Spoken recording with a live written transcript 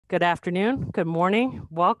Good afternoon, good morning.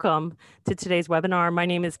 Welcome to today's webinar. My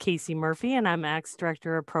name is Casey Murphy and I'm ACT's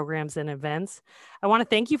Director of Programs and Events. I want to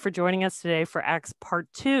thank you for joining us today for ACT's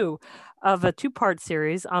Part 2 of a two-part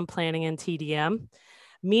series on planning and TDM,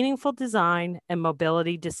 Meaningful Design and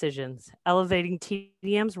Mobility Decisions, Elevating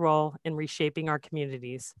TDM's Role in Reshaping Our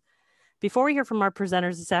Communities. Before we hear from our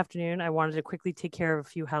presenters this afternoon, I wanted to quickly take care of a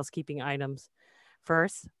few housekeeping items.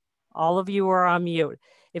 First, all of you are on mute.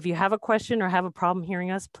 If you have a question or have a problem hearing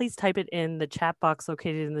us, please type it in the chat box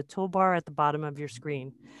located in the toolbar at the bottom of your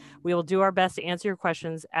screen. We will do our best to answer your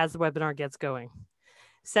questions as the webinar gets going.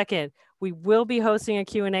 Second, we will be hosting a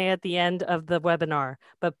Q&A at the end of the webinar,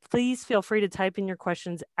 but please feel free to type in your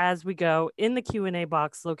questions as we go in the Q&A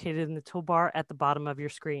box located in the toolbar at the bottom of your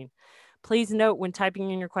screen. Please note when typing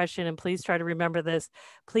in your question, and please try to remember this,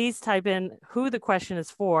 please type in who the question is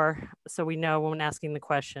for so we know when asking the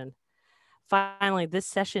question. Finally, this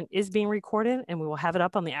session is being recorded and we will have it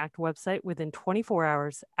up on the ACT website within 24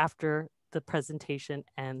 hours after the presentation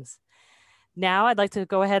ends. Now I'd like to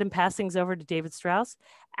go ahead and pass things over to David Strauss,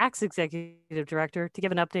 ACT's Executive Director, to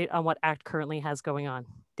give an update on what ACT currently has going on.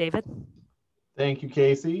 David? Thank you,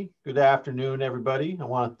 Casey. Good afternoon, everybody. I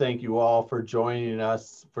want to thank you all for joining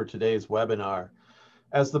us for today's webinar.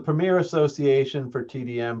 As the premier association for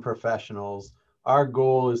TDM professionals, our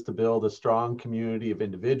goal is to build a strong community of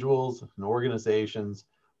individuals and organizations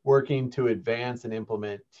working to advance and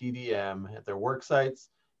implement TDM at their work sites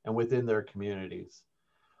and within their communities.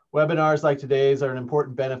 Webinars like today's are an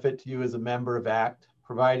important benefit to you as a member of ACT,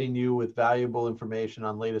 providing you with valuable information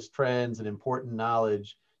on latest trends and important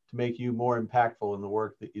knowledge to make you more impactful in the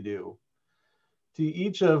work that you do. To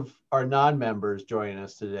each of our non-members joining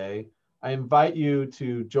us today, I invite you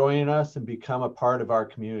to join us and become a part of our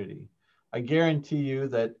community. I guarantee you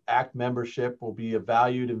that ACT membership will be a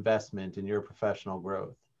valued investment in your professional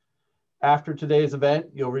growth. After today's event,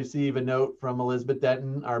 you'll receive a note from Elizabeth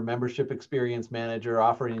Denton, our Membership Experience Manager,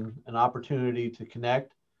 offering an opportunity to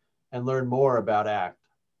connect and learn more about ACT.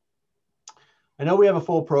 I know we have a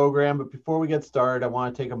full program, but before we get started, I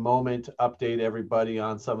want to take a moment to update everybody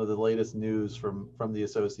on some of the latest news from the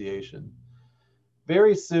association.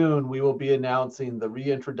 Very soon, we will be announcing the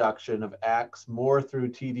reintroduction of ACT's More Through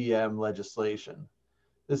TDM legislation.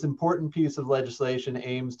 This important piece of legislation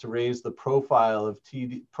aims to raise the profile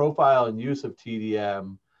and use of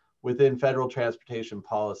TDM within federal transportation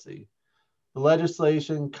policy. The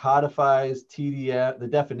legislation codifies the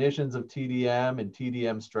definitions of TDM and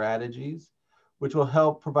TDM strategies, which will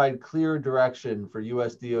help provide clear direction for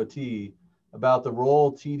US DOT about the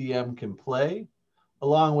role TDM can play,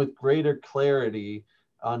 along with greater clarity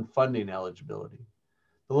on funding eligibility.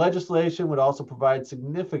 The legislation would also provide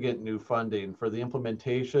significant new funding for the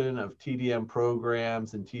implementation of TDM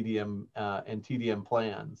programs and TDM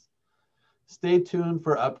plans. Stay tuned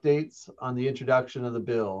for updates on the introduction of the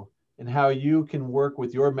bill and how you can work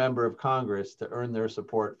with your member of Congress to earn their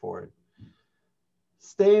support for it.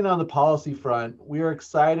 Staying on the policy front, we are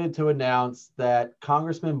excited to announce that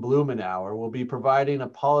Congressman Blumenauer will be providing a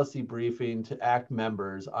policy briefing to ACT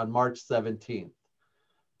members on March 17th.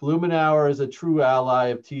 Blumenauer is a true ally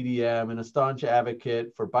of TDM and a staunch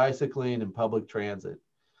advocate for bicycling and public transit.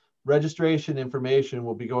 Registration information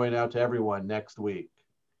will be going out to everyone next week.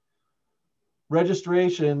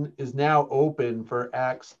 Registration is now open for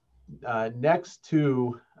ACT's next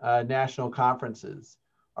two national conferences.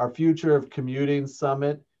 Our Future of Commuting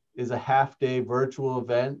Summit is a half-day virtual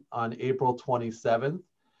event on April 27th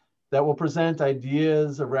that will present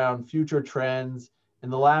ideas around future trends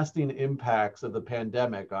and the lasting impacts of the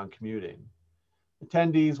pandemic on commuting.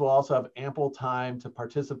 Attendees will also have ample time to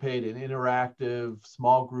participate in interactive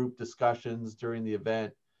small group discussions during the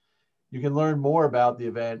event. You can learn more about the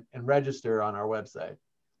event and register on our website.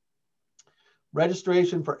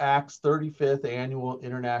 Registration for ACT's 35th Annual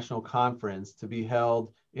International Conference to be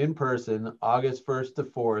held in person August 1st to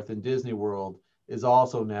 4th in Disney World is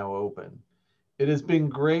also now open. It has been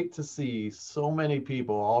great to see so many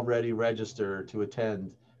people already register to attend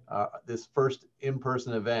this first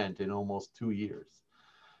in-person event in almost 2 years.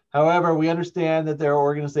 However, we understand that there are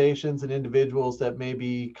organizations and individuals that may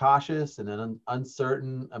be cautious and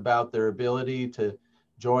uncertain about their ability to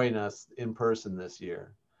join us in person this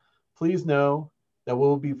year. Please know that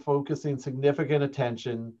we'll be focusing significant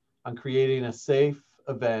attention on creating a safe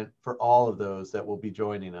event for all of those that will be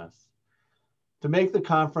joining us. To make the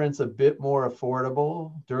conference a bit more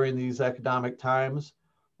affordable during these economic times,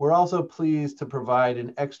 we're also pleased to provide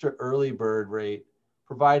an extra early bird rate,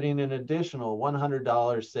 providing an additional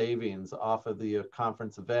 $100 savings off of the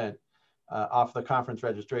conference event, off the conference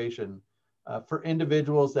registration for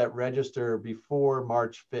individuals that register before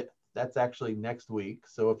March 5th. That's actually next week.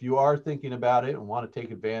 So if you are thinking about it and want to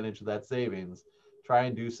take advantage of that savings, try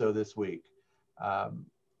and do so this week. Um,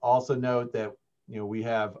 Also note that we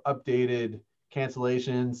have updated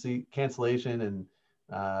cancellation and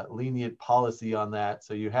lenient policy on that.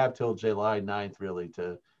 So you have till July 9th really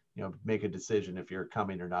to make a decision if you're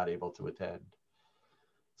coming or not able to attend.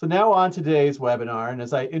 So now on to today's webinar, and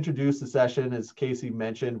as I introduce the session, as Casey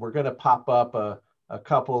mentioned, we're going to pop up a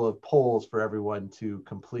couple of polls for everyone to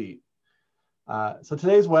complete. So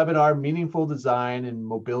today's webinar, Meaningful Design and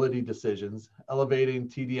Mobility Decisions, Elevating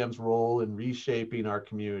TDM's Role in Reshaping Our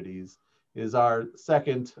Communities, is our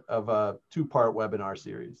second of a two-part webinar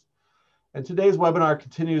series. And today's webinar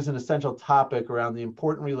continues an essential topic around the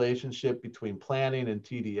important relationship between planning and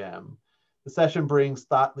TDM. The session brings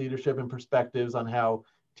thought leadership and perspectives on how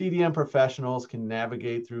TDM professionals can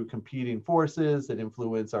navigate through competing forces that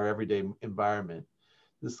influence our everyday environment.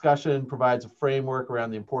 The discussion provides a framework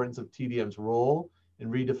around the importance of TDM's role in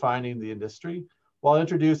redefining the industry, while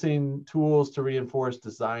introducing tools to reinforce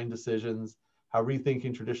design decisions, how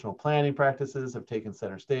rethinking traditional planning practices have taken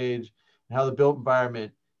center stage, and how the built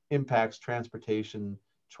environment impacts transportation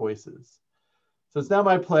choices. So it's now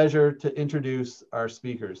my pleasure to introduce our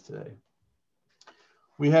speakers today.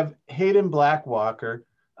 We have Hayden Blackwalker,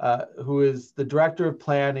 who is the Director of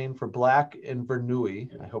Planning for Black and Verneuil,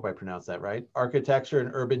 I hope I pronounced that right, Architecture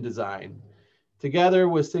and Urban Design. Together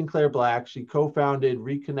with Sinclair Black, she co-founded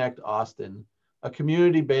Reconnect Austin, a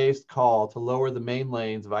community-based call to lower the main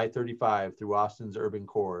lanes of I-35 through Austin's urban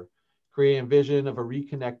core, creating a vision of a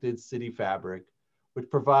reconnected city fabric, which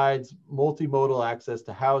provides multimodal access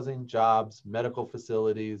to housing, jobs, medical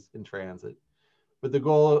facilities, and transit, with the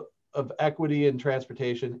goal of equity in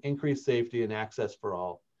transportation, increased safety, and access for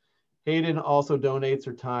all. Hayden also donates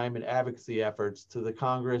her time and advocacy efforts to the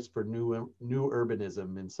Congress for New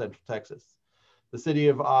Urbanism in Central Texas, the City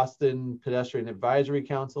of Austin Pedestrian Advisory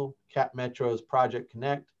Council, Cap Metro's Project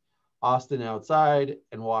Connect, Austin Outside,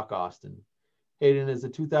 and Walk Austin. Hayden is a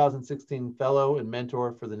 2016 fellow and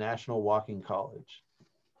mentor for the National Walking College.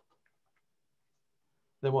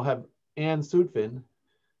 Then we'll have Ann Sutphin,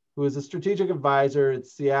 who is a strategic advisor at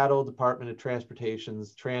Seattle Department of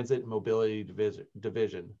Transportation's Transit and Mobility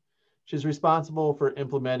Division. She's responsible for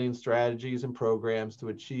implementing strategies and programs to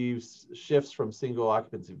achieve shifts from single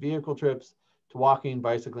occupancy vehicle trips to walking,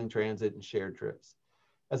 bicycling, transit, and shared trips.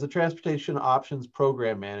 As a transportation options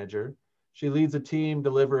program manager, she leads a team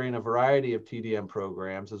delivering a variety of TDM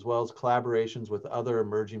programs, as well as collaborations with other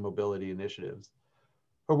emerging mobility initiatives.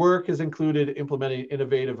 Her work has included implementing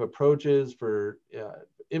innovative approaches for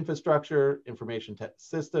infrastructure, information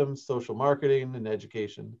systems, social marketing, and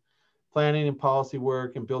education, planning and policy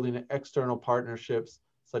work, and building external partnerships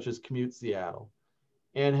such as Commute Seattle.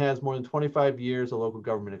 Ann has more than 25 years of local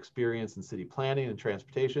government experience in city planning and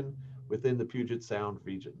transportation within the Puget Sound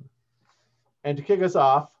region. And to kick us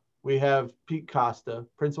off, we have Pete Costa,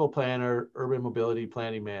 Principal Planner, Urban Mobility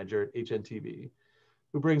Planning Manager at HNTV,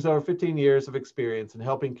 who brings over 15 years of experience in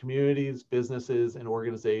helping communities, businesses, and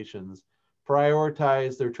organizations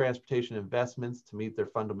prioritize their transportation investments to meet their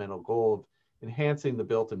fundamental goal of enhancing the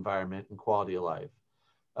built environment and quality of life.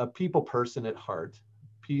 A people person at heart,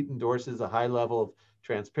 Pete endorses a high level of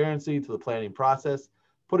transparency to the planning process,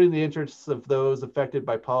 putting the interests of those affected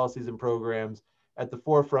by policies and programs at the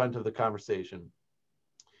forefront of the conversation.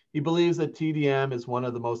 He believes that TDM is one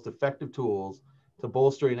of the most effective tools to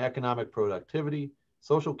bolstering economic productivity,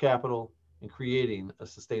 social capital, and creating a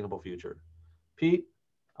sustainable future. Pete,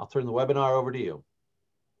 I'll turn the webinar over to you.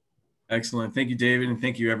 Excellent. Thank you, David, and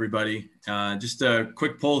thank you, everybody. Just a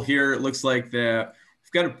quick poll here. It looks like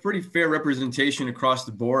we've got a pretty fair representation across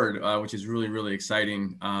the board, which is really, really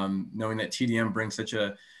exciting, knowing that TDM brings such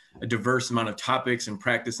a diverse amount of topics and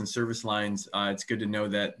practice and service lines. It's good to know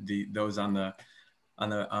that those on the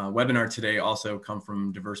webinar today also come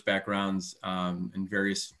from diverse backgrounds in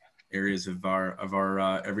various areas of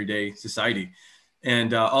our everyday society.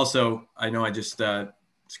 And also, I know I just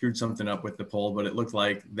screwed something up with the poll, but it looked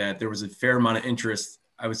like that there was a fair amount of interest.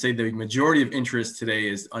 I would say the majority of interest today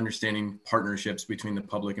is understanding partnerships between the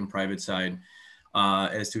public and private side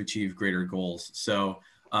as to achieve greater goals. So,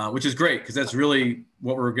 which is great, because that's really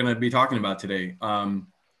what we're going to be talking about today.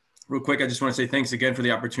 Real quick, I just want to say thanks again for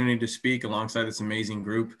the opportunity to speak alongside this amazing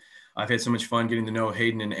group. I've had so much fun getting to know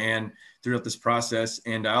Hayden and Ann throughout this process.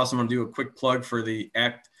 And I also want to do a quick plug for the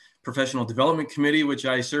ACT Professional Development Committee, which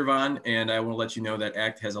I serve on. And I want to let you know that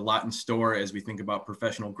ACT has a lot in store as we think about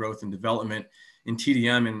professional growth and development in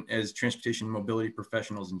TDM and as transportation and mobility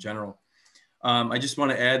professionals in general. I just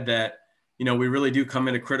want to add that, we really do come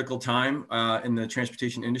at a critical time in the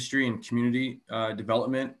transportation industry and community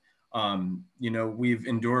development. We've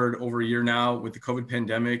endured over a year now with the COVID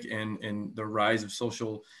pandemic and the rise of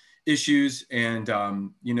social issues. And,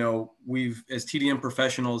 we've, as TDM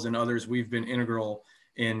professionals and others, we've been integral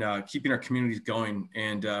in keeping our communities going.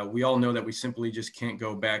 And we all know that we simply just can't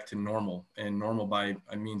go back to normal, and normal by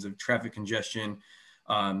means of traffic congestion,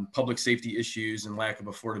 public safety issues, and lack of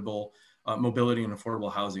affordable mobility and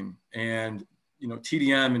affordable housing. And,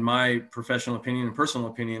 TDM, in my professional opinion and personal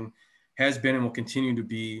opinion, has been and will continue to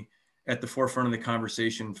be at the forefront of the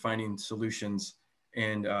conversation, finding solutions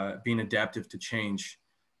and being adaptive to change.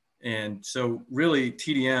 And so really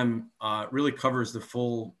TDM really covers the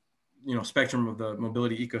full, spectrum of the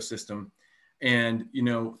mobility ecosystem. And,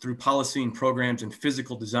 through policy and programs and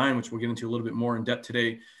physical design, which we'll get into a little bit more in depth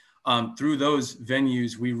today, through those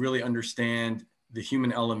venues, we really understand the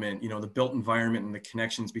human element, the built environment and the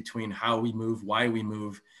connections between how we move, why we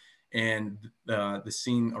move, and the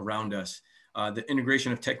scene around us. The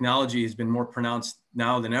integration of technology has been more pronounced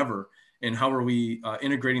now than ever. And how are we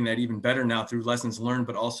integrating that even better now through lessons learned,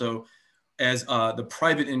 but also as the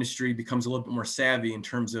private industry becomes a little bit more savvy in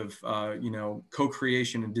terms of,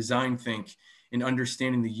 co-creation and design think, and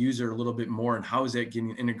understanding the user a little bit more, and how is that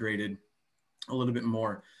getting integrated a little bit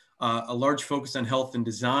more. A large focus on health and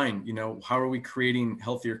design, how are we creating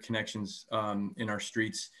healthier connections in our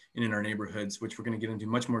streets and in our neighborhoods, which we're going to get into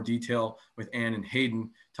much more detail with Ann and Hayden,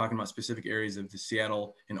 talking about specific areas of the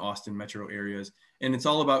Seattle and Austin metro areas. And it's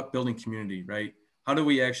all about building community, right? How do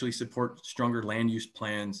we actually support stronger land use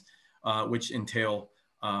plans, which entail,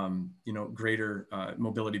 greater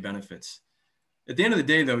mobility benefits? At the end of the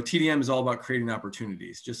day, though, TDM is all about creating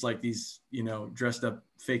opportunities, just like these, dressed up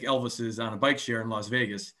fake Elvises on a bike share in Las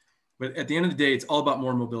Vegas. But at the end of the day, it's all about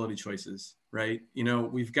more mobility choices, right?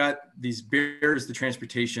 We've got these barriers to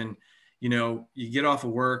transportation. You get off of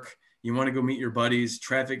work, you want to go meet your buddies.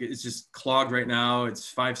 Traffic is just clogged right now. It's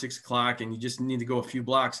 5, 6 o'clock, and you just need to go a few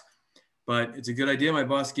blocks. But it's a good idea. My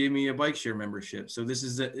boss gave me a bike share membership. So this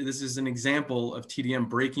is an example of TDM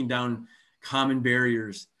breaking down common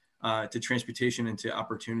barriers to transportation and to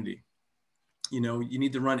opportunity. You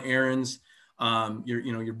need to run errands.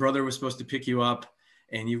 Your brother was supposed to pick you up,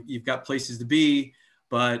 and you've got places to be,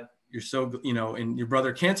 but you're so, and your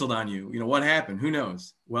brother canceled on you. What happened? Who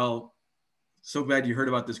knows? Well, so glad you heard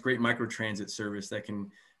about this great microtransit service that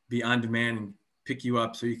can be on demand and pick you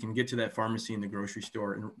up so you can get to that pharmacy in the grocery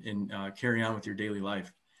store and carry on with your daily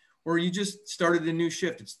life. Or you just started a new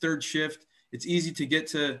shift. It's third shift. It's easy to get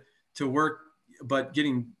to work, but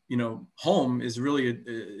getting, home is really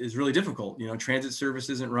difficult. Transit service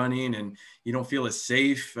isn't running and you don't feel as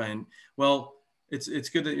safe. And well, it's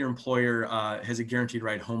good that your employer has a guaranteed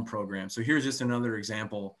ride home program. So here's just another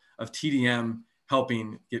example of TDM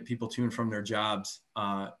helping get people to and from their jobs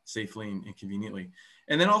safely and conveniently.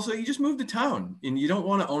 And then also you just moved to town and you don't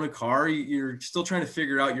want to own a car. You're still trying to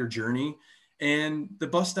figure out your journey, and the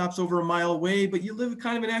bus stop's over a mile away, but you live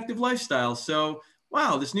kind of an active lifestyle. So,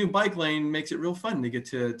 wow, this new bike lane makes it real fun to get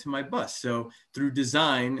to my bus. So through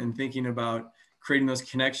design and thinking about creating those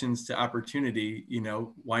connections to opportunity,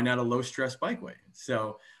 why not a low stress bikeway?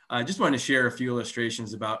 So I just wanted to share a few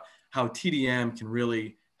illustrations about how TDM can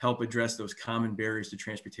really help address those common barriers to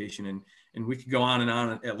transportation. And we could go on and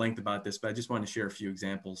on at length about this, but I just wanted to share a few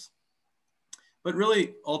examples. But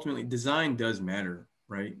really, ultimately, design does matter,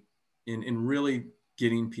 right? In really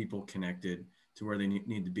getting people connected to where they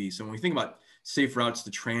need to be. So when we think about safe routes to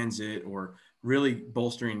transit or really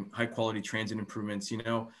bolstering high quality transit improvements,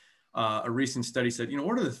 a recent study said,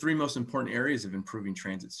 what are the 3 most important areas of improving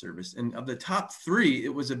transit service? And of the top 3,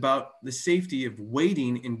 it was about the safety of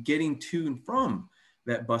waiting and getting to and from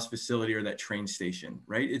that bus facility or that train station,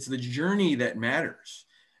 right? It's the journey that matters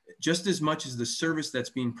just as much as the service that's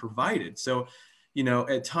being provided. So,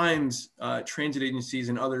 at times, transit agencies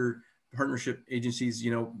and other partnership agencies,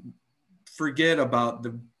 forget about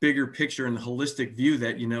the bigger picture and the holistic view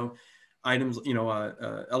that, items,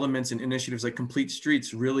 elements and initiatives like Complete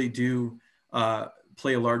Streets really do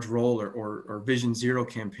play a large role, or Vision Zero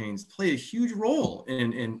campaigns play a huge role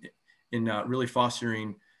in really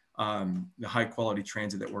fostering the high quality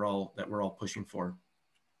transit that we're all pushing for.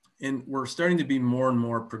 And we're starting to be more and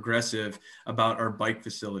more progressive about our bike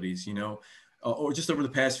facilities. Or just over the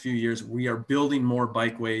past few years, we are building more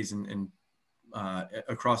bikeways and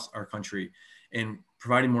across our country and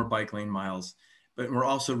providing more bike lane miles. But we're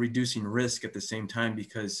also reducing risk at the same time,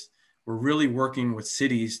 because we're really working with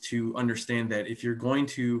cities to understand that if you're going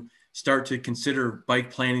to start to consider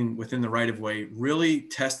bike planning within the right of way, really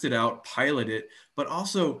test it out, pilot it, but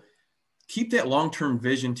also keep that long-term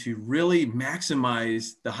vision to really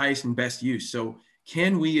maximize the highest and best use. So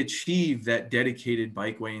can we achieve that dedicated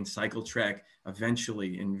bikeway and cycle track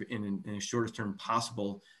eventually in the shortest term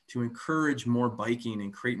possible to encourage more biking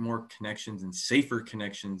and create more connections and safer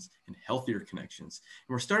connections and healthier connections.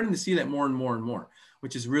 And we're starting to see that more and more and more,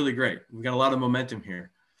 which is really great. We've got a lot of momentum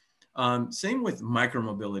here. Same with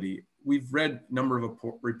micromobility. We've read a number of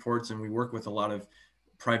reports and we work with a lot of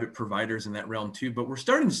private providers in that realm too, but we're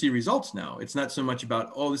starting to see results now. It's not so much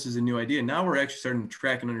about, oh, this is a new idea. Now we're actually starting to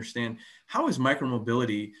track and understand how has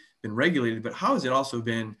micromobility been regulated, but how has it also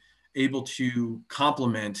been able to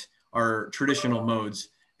complement our traditional modes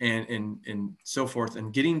and so forth,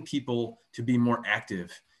 and getting people to be more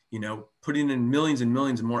active, putting in millions and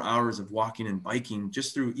millions of more hours of walking and biking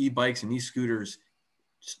just through e-bikes and e-scooters,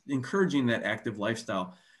 encouraging that active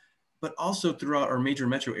lifestyle. But also throughout our major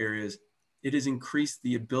metro areas, it has increased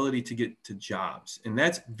the ability to get to jobs. And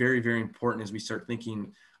that's very, very important as we start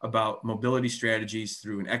thinking about mobility strategies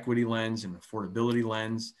through an equity lens, an affordability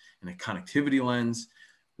lens, and a connectivity lens.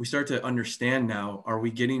 We start to understand now, are we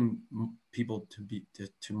getting people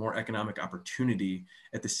to more economic opportunity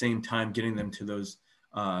at the same time getting them to those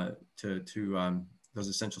those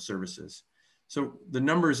essential services? So the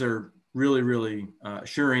numbers are really, really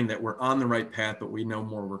assuring that we're on the right path, but we know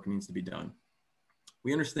more work needs to be done.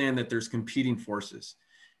 We understand that there's competing forces,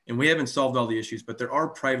 and we haven't solved all the issues, but there are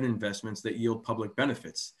private investments that yield public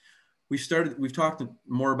benefits. We've talked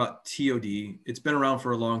more about TOD. It's been around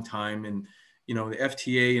for a long time, and the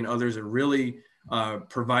FTA and others are really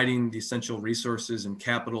providing the essential resources and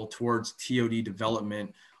capital towards TOD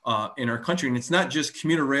development in our country. And it's not just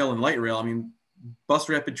commuter rail and light rail. I mean, bus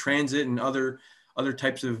rapid transit and other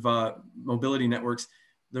types of mobility networks,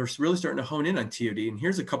 they're really starting to hone in on TOD. And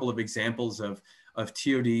here's a couple of examples of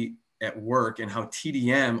TOD at work and how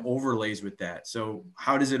TDM overlays with that. So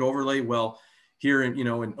how does it overlay? Well, here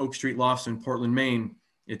in Oak Street Lofts in Portland, Maine,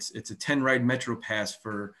 it's a 10 ride Metro Pass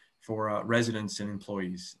for residents and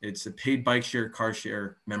employees. It's a paid bike share, car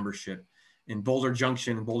share membership. In Boulder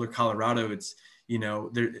Junction in Boulder, Colorado, it's,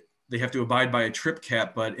 they have to abide by a trip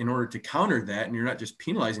cap, but in order to counter that, and you're not just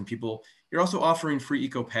penalizing people, you're also offering free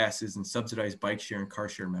eco passes and subsidized bike share and car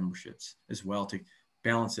share memberships as well to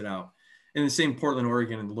balance it out. In the same Portland,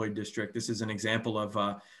 Oregon, in the Lloyd District, this is an example of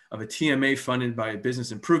a TMA funded by a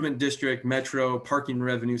business improvement district, Metro, parking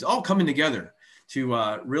revenues, all coming together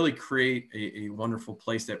to really create a wonderful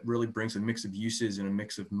place that really brings a mix of uses and a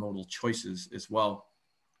mix of modal choices as well,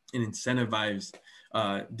 and incentivize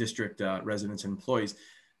district residents and employees.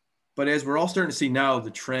 But as we're all starting to see now, the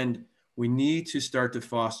trend, we need to start to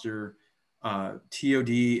foster TOD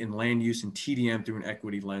and land use and TDM through an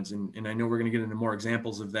equity lens. And I know we're going to get into more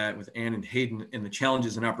examples of that with Ann and Hayden and the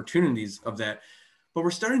challenges and opportunities of that. But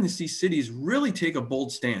we're starting to see cities really take a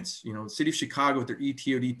bold stance. The city of Chicago with their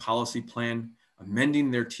eTOD policy plan, amending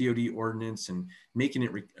their TOD ordinance and making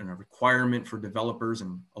it a requirement for developers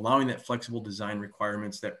and allowing that flexible design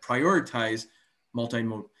requirements that prioritize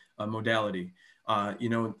multi-modality.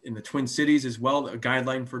 In the Twin Cities as well, a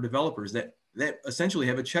guideline for developers that essentially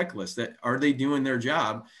have a checklist that are they doing their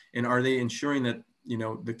job and are they ensuring that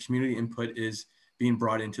the community input is being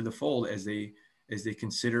brought into the fold as they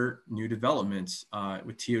consider new developments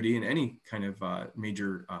with TOD and any kind of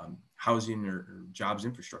major housing or jobs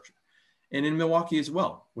infrastructure. And in Milwaukee as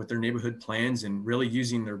well, with their neighborhood plans and really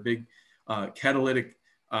using their big catalytic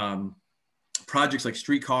projects like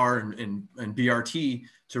streetcar and BRT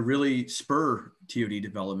to really spur TOD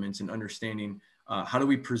developments and understanding how do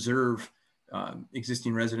we preserve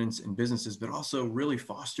existing residents and businesses, but also really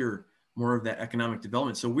foster more of that economic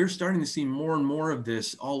development. So we're starting to see more and more of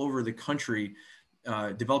this all over the country,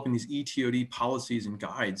 developing these eTOD policies and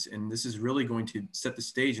guides. And this is really going to set the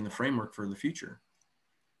stage and the framework for the future.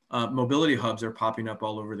 Mobility hubs are popping up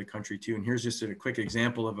all over the country too. And here's just a quick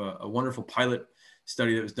example of a wonderful pilot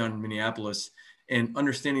study that was done in Minneapolis, and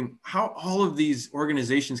understanding how all of these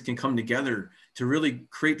organizations can come together to really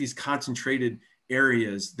create these concentrated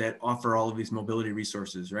areas that offer all of these mobility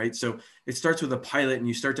resources, right? So it starts with a pilot and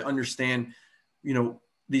you start to understand,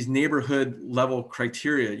 these neighborhood level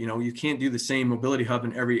criteria. You can't do the same mobility hub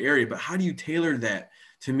in every area, but how do you tailor that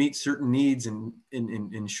to meet certain needs and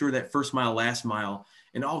ensure that first mile, last mile,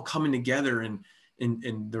 and all coming together, and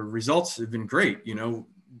the results have been great.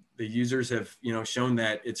 The users have, shown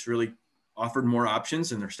that it's really offered more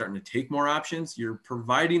options and they're starting to take more options. You're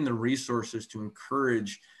providing the resources to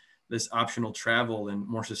encourage this optional travel and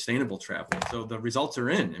more sustainable travel. So the results are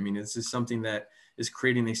in. I mean, this is something that is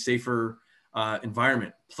creating a safer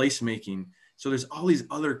environment, placemaking. So there's all these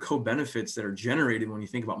other co-benefits that are generated when you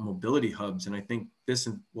think about mobility hubs. And I think this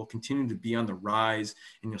will continue to be on the rise,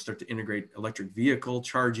 and you'll start to integrate electric vehicle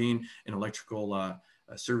charging and electrical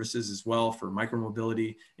services as well for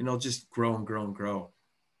micromobility, and it'll just grow and grow and grow.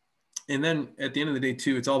 And then at the end of the day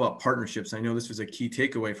too, it's all about partnerships. I know this was a key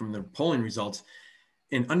takeaway from the polling results,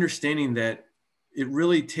 and understanding that it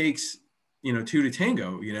really takes, two to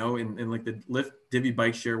tango, and like the Lyft Divvy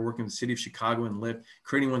bike share, working with the city of Chicago and Lyft,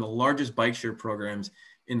 creating one of the largest bike share programs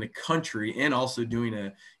in the country, and also doing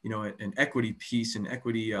an equity piece and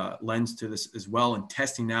equity lens to this as well, and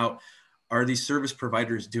testing out, are these service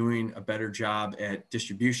providers doing a better job at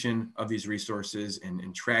distribution of these resources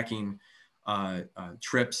and tracking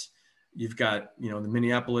trips. You've got, the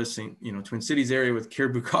Minneapolis, Twin Cities area with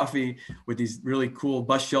Caribou Coffee, with these really cool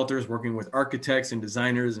bus shelters, working with architects and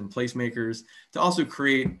designers and placemakers to also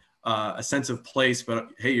create a sense of place. But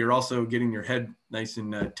hey, you're also getting your head nice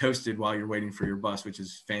and toasted while you're waiting for your bus, which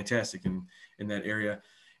is fantastic in that area.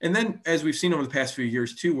 And then, as we've seen over the past few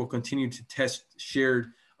years too, we'll continue to test shared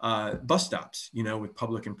bus stops, with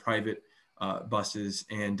public and private buses,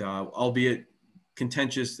 and albeit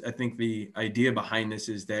contentious, I think the idea behind this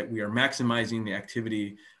is that we are maximizing the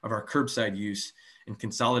activity of our curbside use and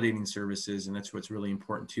consolidating services. And that's what's really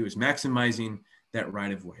important too, is maximizing that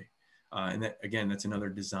right of way. And that, again, that's another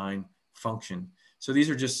design function. So these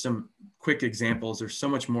are just some quick examples. There's so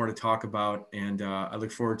much more to talk about. And I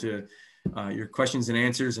look forward to your questions and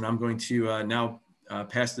answers. And I'm going to now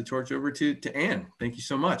pass the torch over to Ann. Thank you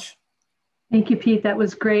so much. Thank you, Pete. That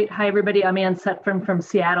was great. Hi, everybody. I'm Ann Sutphin from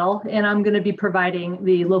Seattle, and I'm going to be providing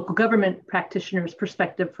the local government practitioner's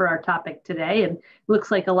perspective for our topic today. And it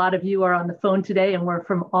looks like a lot of you are on the phone today, and we're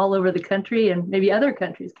from all over the country and maybe other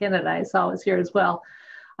countries. Canada, I saw, was here as well.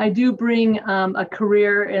 I do bring a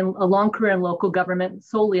long career in local government,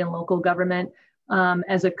 solely in local government,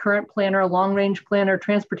 as a current planner, long-range planner,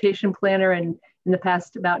 transportation planner, and in the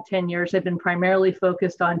past about 10 years, I've been primarily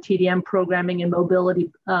focused on TDM programming and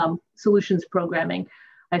mobility solutions programming.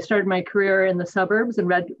 I started my career in the suburbs in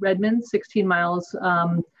Redmond, 16 miles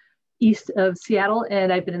east of Seattle,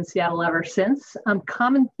 and I've been in Seattle ever since.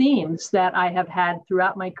 Common themes that I have had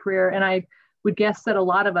throughout my career, and I would guess that a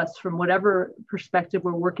lot of us, from whatever perspective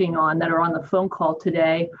we're working on that are on the phone call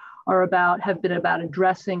today, have been about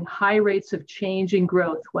addressing high rates of change and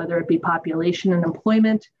growth, whether it be population and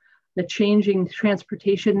employment, the changing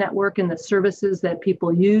transportation network and the services that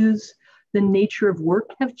people use, the nature of work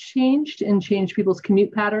have changed and changed people's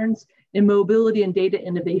commute patterns, and mobility and data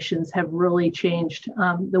innovations have really changed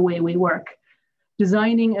the way we work.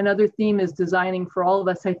 Designing, another theme is designing for all of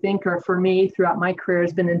us, I think, or for me throughout my career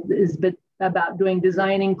has been about doing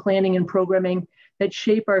designing, planning, and programming that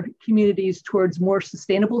shape our communities towards more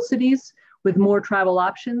sustainable cities with more travel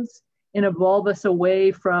options, and evolve us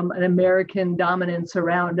away from an American dominance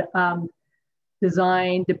around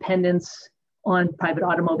design dependence on private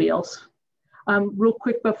automobiles. Real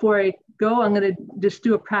quick before I go, I'm going to just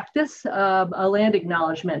do a practice of a land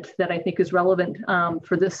acknowledgement that I think is relevant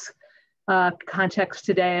for this context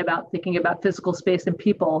today about thinking about physical space and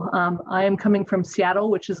people. I am coming from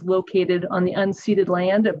Seattle, which is located on the unceded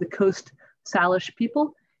land of the Coast Salish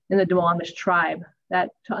people and the Duwamish tribe. That,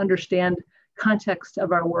 to understand context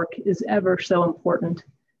of our work, is ever so important.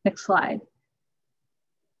 Next slide.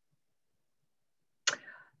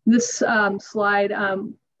 This slide,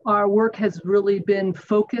 our work has really been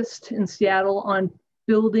focused in Seattle on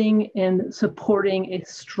building and supporting a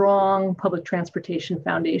strong public transportation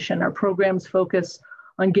foundation. Our programs focus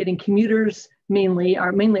on getting commuters, mainly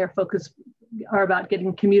our focus are about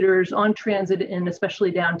getting commuters on transit and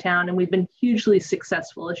especially downtown. And we've been hugely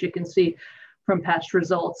successful, as you can see from past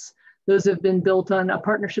results. Those have been built on a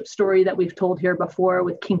partnership story that we've told here before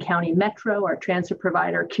with King County Metro, our transit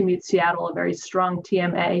provider, Commute Seattle, a very strong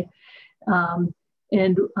TMA,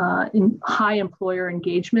 and in high employer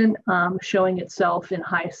engagement, showing itself in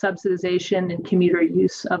high subsidization and commuter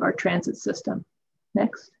use of our transit system.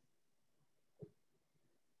 Next.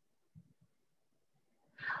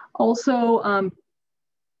 Also,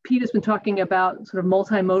 Pete has been talking about sort of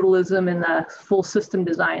multimodalism and the full system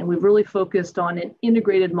design. We've really focused on an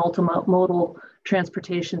integrated multimodal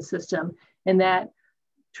transportation system, and that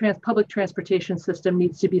public transportation system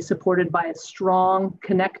needs to be supported by a strong,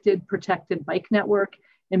 connected, protected bike network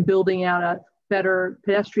and building out a better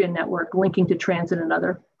pedestrian network linking to transit and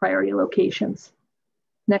other priority locations.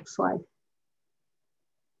 Next slide.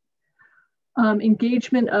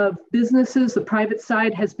 Engagement of businesses, the private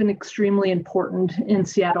side has been extremely important in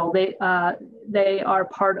Seattle. They are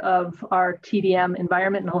part of our TDM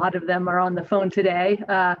environment, and a lot of them are on the phone today.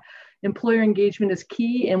 Employer engagement is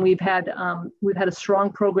key, and we've had a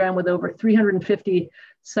strong program with over 350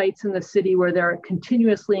 sites in the city where they're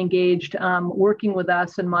continuously engaged, working with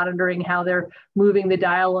us and monitoring how they're moving the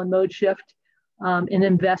dial on mode shift. And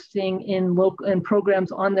investing in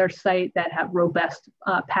programs on their site that have robust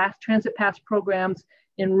transit pass programs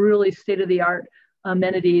in really state-of-the-art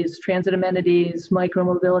amenities, transit amenities,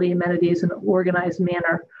 micromobility amenities in an organized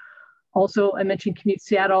manner. Also, I mentioned Commute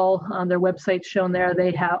Seattle. On their website shown there,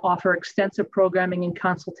 they offer extensive programming and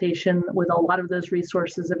consultation with a lot of those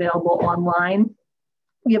resources available online.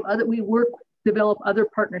 We develop other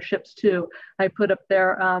partnerships too. I put up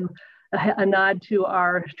there a nod to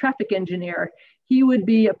our traffic engineer. He would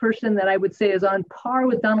be a person that I would say is on par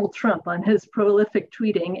with Donald Trump on his prolific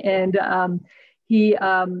tweeting, and he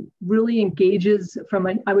really engages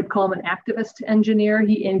I would call him an activist engineer.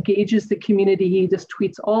 He engages the community. He just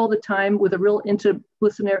tweets all the time with a real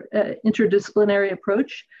interdisciplinary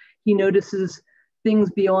approach. He notices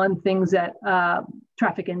things beyond things that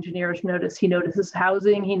traffic engineers notice. He notices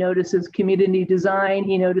housing, he notices community design,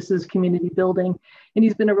 he notices community building, and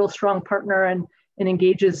he's been a real strong partner and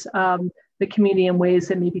engages the community in ways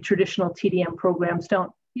that maybe traditional TDM programs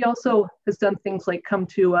don't. He also has done things like come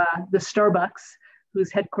to the Starbucks,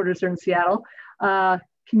 whose headquarters are in Seattle,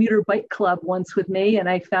 commuter bike club once with me, and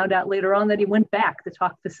I found out later on that he went back to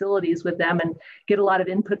talk facilities with them and get a lot of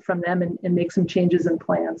input from them and make some changes in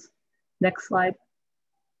plans. Next slide.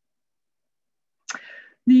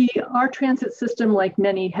 Our transit system, like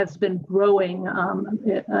many, has been growing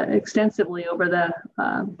extensively over the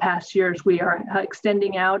past years. We are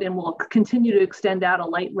extending out and will continue to extend out a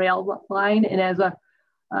light rail line and as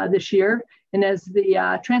this year. And as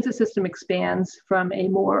the transit system expands from a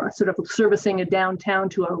more sort of servicing a downtown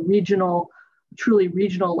to a regional, truly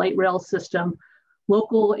regional light rail system,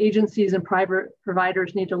 local agencies and private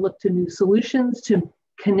providers need to look to new solutions to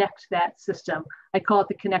connect that system. I call it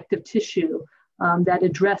the connective tissue. That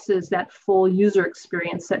addresses that full user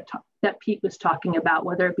experience that Pete was talking about,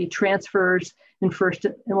 whether it be transfers and first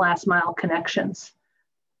and last mile connections.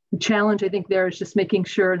 The challenge, I think, there is just making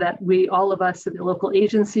sure that all of us at the local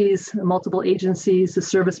agencies, the multiple agencies, the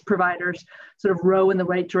service providers, sort of row in the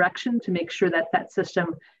right direction to make sure that that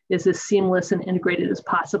system is as seamless and integrated as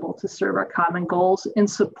possible to serve our common goals and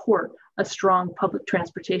support a strong public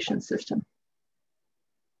transportation system.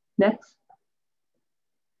 Next.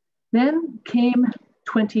 Then came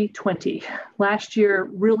 2020. Last year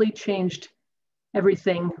really changed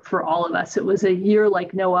everything for all of us. It was a year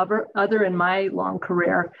like no other in my long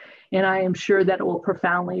career, and I am sure that it will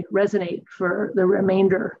profoundly resonate for the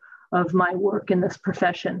remainder of my work in this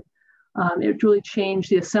profession. It really changed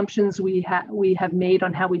the assumptions we have made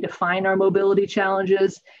on how we define our mobility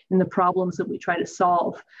challenges and the problems that we try to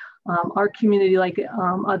solve. Our community, like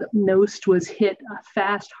most, was hit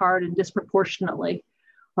fast, hard, and disproportionately.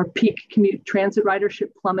 Our peak commute transit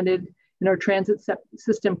ridership plummeted, and our transit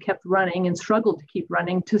system kept running and struggled to keep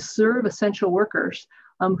running to serve essential workers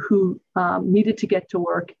who needed to get to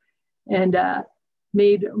work, and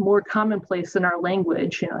made more commonplace in our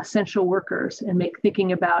language, essential workers, and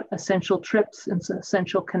thinking about essential trips and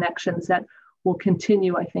essential connections that will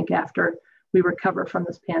continue, I think, after we recover from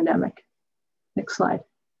this pandemic. Next slide.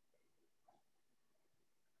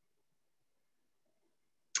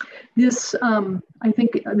 This, I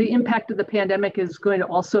think the impact of the pandemic is going to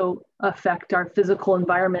also affect our physical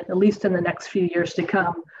environment, at least in the next few years to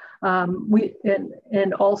come.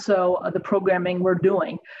 And also the programming we're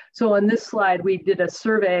doing. So on this slide, we did a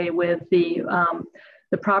survey with the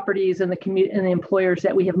properties and the employers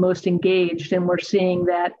that we have most engaged, and we're seeing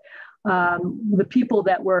that the people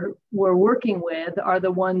that we're working with are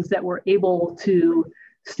the ones that were able to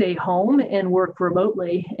stay home and work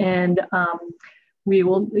remotely. And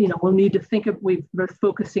we'll need to think of, we're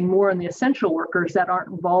focusing more on the essential workers that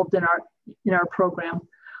aren't involved in our program.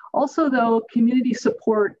 Also, though, community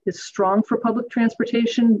support is strong for public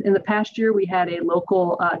transportation. In the past year, we had a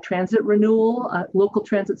local transit renewal, local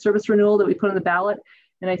transit service renewal that we put on the ballot.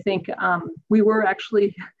 And I think we were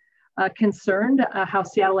actually concerned how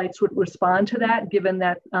Seattleites would respond to that, given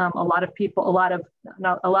that a lot of peak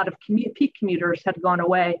commuters had gone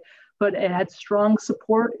away. But it had strong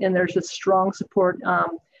support, and there's a strong support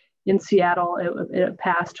in Seattle. It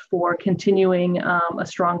passed for continuing a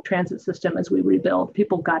strong transit system as we rebuild.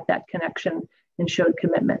 People got that connection and showed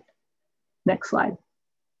commitment. Next slide.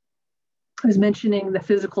 I was mentioning the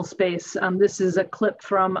physical space. This is a clip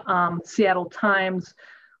from Seattle Times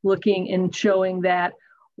looking and showing that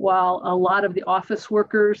while a lot of the office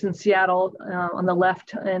workers in Seattle on the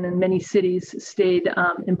left and in many cities stayed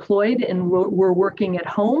employed and were working at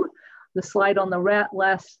home, the slide on the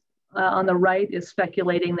right is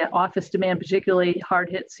speculating that office demand, particularly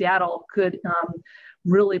hard-hit Seattle, could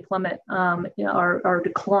really plummet or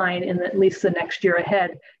decline in at least the next year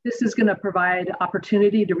ahead. This is going to provide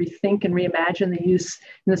opportunity to rethink and reimagine the use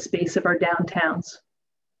in the space of our downtowns.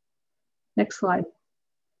 Next slide.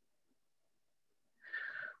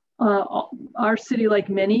 our city, like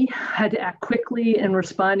many, had to act quickly in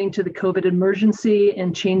responding to the COVID emergency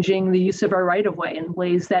and changing the use of our right-of-way in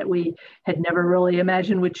ways that we had never really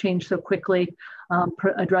imagined would change so quickly,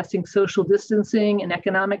 addressing social distancing and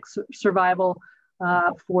economic survival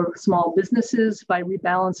for small businesses by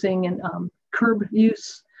rebalancing and curb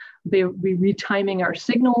use, by retiming our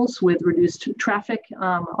signals with reduced traffic,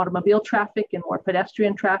 automobile traffic and more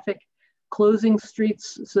pedestrian traffic, closing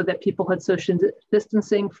streets so that people had social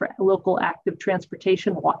distancing for local active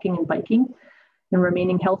transportation, walking and biking, and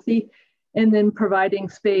remaining healthy, and then providing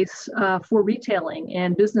space for retailing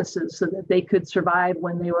and businesses so that they could survive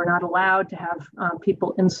when they were not allowed to have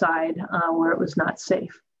people inside where it was not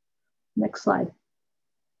safe. Next slide.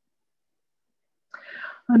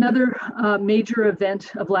 Another major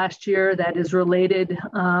event of last year that is related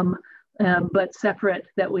but separate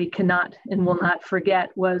that we cannot and will not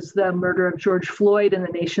forget was the murder of George Floyd and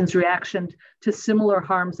the nation's reaction to similar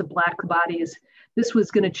harms of Black bodies. This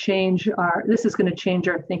is going to change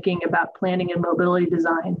our thinking about planning and mobility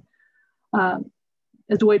design.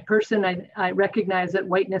 As a white person, I recognize that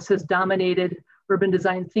whiteness has dominated urban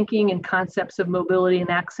design thinking and concepts of mobility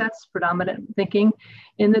and access, predominant thinking,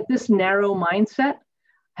 and that this narrow mindset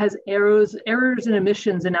has errors and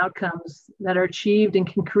omissions and outcomes that are achieved and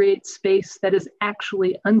can create space that is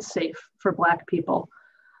actually unsafe for Black people.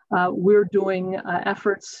 We're doing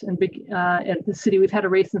efforts at the city. We've had a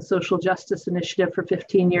race and social justice initiative for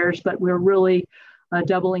 15 years, but we're really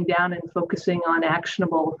doubling down and focusing on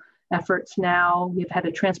actionable efforts now. We've had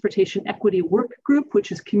a transportation equity work group, which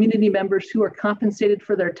is community members who are compensated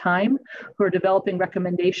for their time, who are developing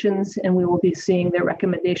recommendations, and we will be seeing their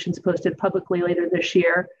recommendations posted publicly later this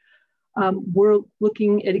year. We're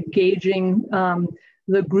looking at engaging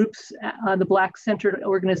the groups, the Black-centered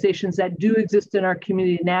organizations that do exist in our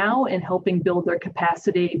community now and helping build their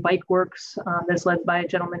capacity. Bike Works, that's led by a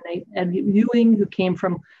gentleman named Ed Ewing, who came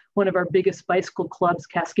from one of our biggest bicycle clubs,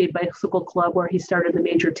 Cascade Bicycle Club, where he started the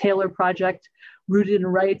Major Taylor Project. Rooted in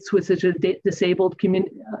Rights, which is a disabled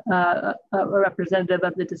community, a representative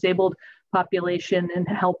of the disabled population, and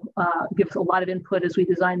gives a lot of input as we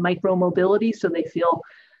design micro-mobility so they feel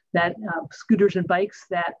that scooters and bikes,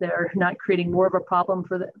 that they're not creating more of a problem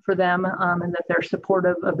for them and that they're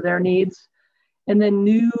supportive of their needs. And then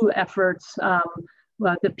new efforts,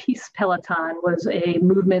 the Peace Peloton was a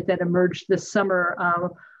movement that emerged this summer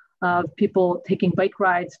of people taking bike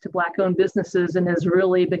rides to Black-owned businesses and has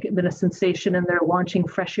really been a sensation, and they're launching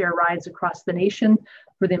fresh air rides across the nation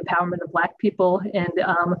for the empowerment of Black people and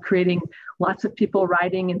creating lots of people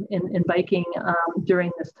riding and biking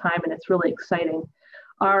during this time, and it's really exciting.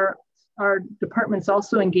 Our department's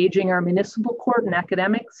also engaging our municipal court and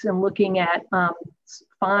academics and looking at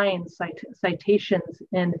fines, citations,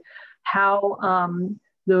 and how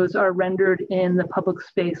those are rendered in the public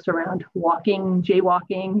space around walking,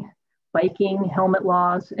 jaywalking, biking, helmet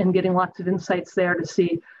laws, and getting lots of insights there to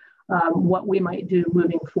see what we might do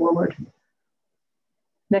moving forward.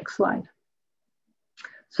 Next slide.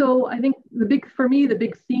 So I think the big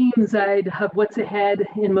themes of what's ahead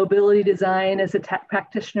in mobility design as a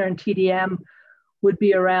practitioner in TDM would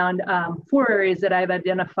be around 4 areas that I've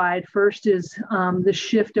identified. First is the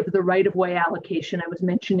shift of the right-of-way allocation. I was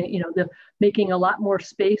mentioning, the making a lot more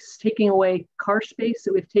space, taking away car space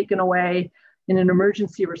that we've taken away in an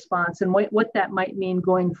emergency response, and what that might mean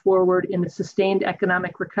going forward in a sustained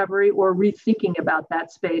economic recovery or rethinking about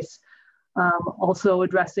that space. Also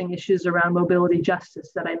addressing issues around mobility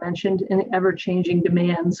justice that I mentioned and ever-changing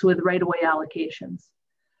demands with right-of-way allocations.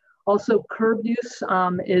 Also, curb use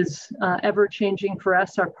is ever-changing for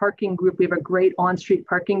us. Our parking group, we have a great on-street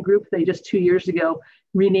parking group. They just 2 years ago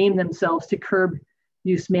renamed themselves to Curb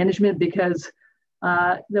Use Management because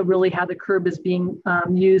really how the curb is being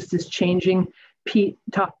used is changing. Pete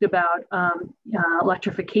talked about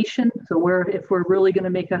electrification. So if we're really going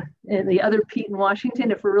to make the other Pete in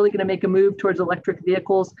Washington, if we're really going to make a move towards electric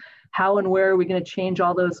vehicles, how and where are we going to change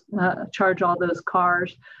all those, charge all those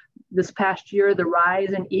cars? This past year, the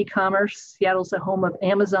rise in e-commerce, Seattle's the home of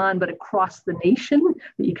Amazon, but across the nation,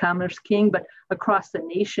 the e-commerce king, but across the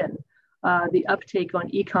nation, the uptake on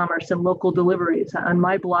e-commerce and local deliveries. On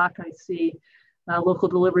my block, I see local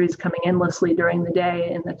deliveries coming endlessly during the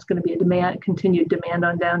day, and that's going to be a continued demand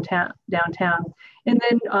on downtown. And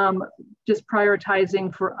then just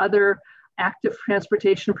prioritizing for other active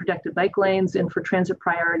transportation, protected bike lanes, and for transit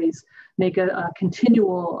priorities, make a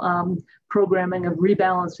continual programming of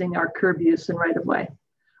rebalancing our curb use and right-of-way.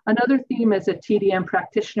 Another theme as a TDM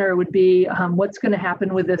practitioner would be what's going to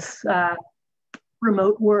happen with this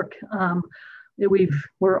remote work. We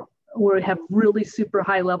have really super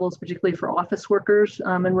high levels, particularly for office workers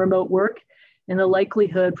and remote work. And the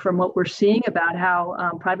likelihood from what we're seeing about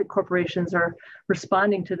how private corporations are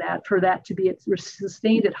responding to that, for that to be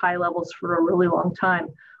sustained at high levels for a really long time.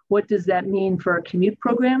 What does that mean for our commute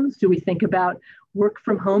programs? Do we think about work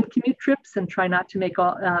from home commute trips and try not to make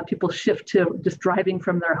people shift to just driving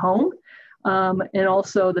from their home? And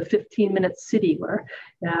also the 15-minute city, where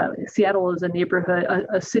Seattle is a neighborhood,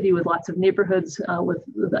 a city with lots of neighborhoods with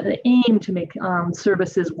the aim to make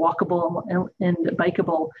services walkable and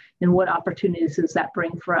bikeable. And what opportunities does that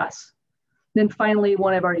bring for us? Then finally,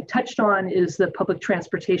 one I've already touched on is the public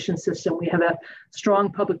transportation system. We have a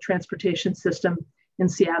strong public transportation system in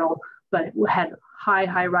Seattle, but we had high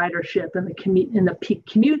ridership in the peak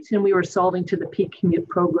commutes, and we were solving to the peak commute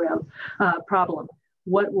problem.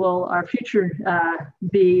 What will our future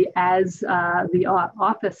be as the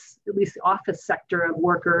office, at least the office sector of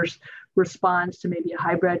workers, responds to maybe a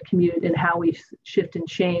hybrid commute, and how we shift and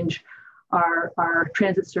change our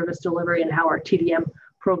transit service delivery, and how our TDM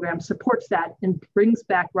program supports that and brings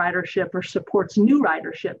back ridership or supports new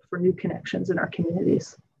ridership for new connections in our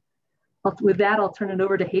communities. With that, I'll turn it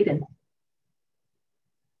over to Hayden.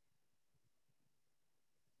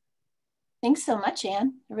 Thanks so much,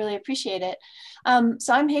 Anne. I really appreciate it.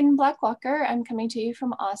 So I'm Hayden Blackwalker. I'm coming to you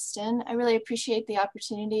from Austin. I really appreciate the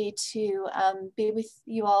opportunity to be with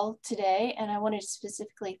you all today. And I wanted to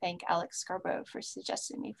specifically thank Alex Scarborough for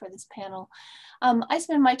suggesting me for this panel. I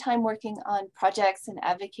spend my time working on projects and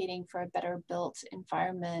advocating for a better built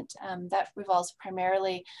environment that revolves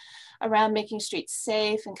primarily around making streets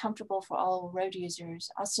safe and comfortable for all road users.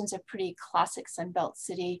 Austin's a pretty classic Sunbelt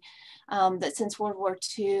city that since World War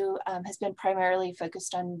II has been primarily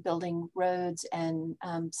focused on building roads and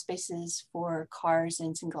spaces for cars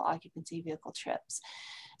and single occupancy vehicle trips.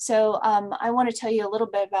 So I want to tell you a little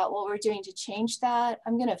bit about what we're doing to change that.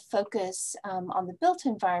 I'm going to focus on the built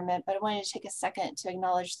environment, but I wanted to take a second to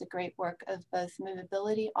acknowledge the great work of both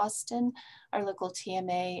Movability Austin, our local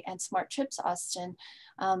TMA, and Smart Trips Austin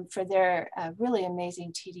for their really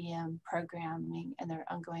amazing TDM programming and their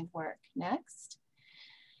ongoing work. Next.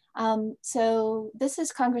 So this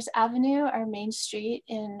is Congress Avenue, our main street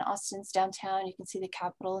in Austin's downtown. You can see the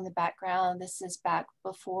Capitol in the background. This is back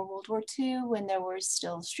before World War II, when there were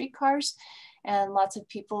still streetcars and lots of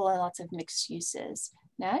people and lots of mixed uses.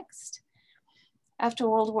 Next. After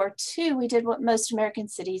World War II, we did what most American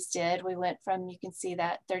cities did. We went from, you can see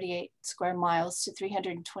that 38 square miles to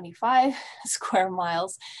 325 square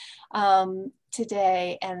miles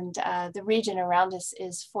today. And the region around us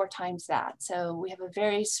is 4 times that. So we have a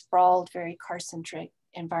very sprawled, very car-centric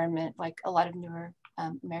environment, like a lot of newer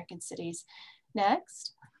American cities.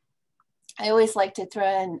 Next. I always like to throw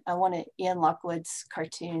in one of Ian Lockwood's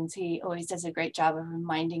cartoons. He always does a great job of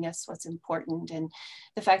reminding us what's important, and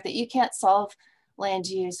the fact that you can't solve land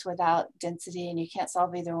use without density, and you can't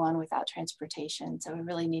solve either one without transportation. So we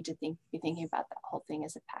really need to be thinking about that whole thing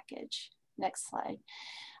as a package. Next slide.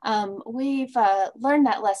 We've learned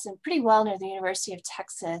that lesson pretty well near the University of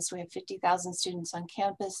Texas. We have 50,000 students on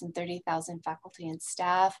campus and 30,000 faculty and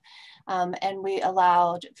staff. And we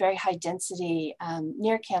allowed very high density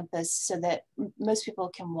near campus so that most people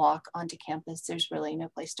can walk onto campus. There's really no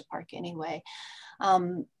place to park anyway.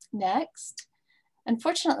 Next.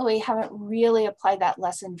 Unfortunately, we haven't really applied that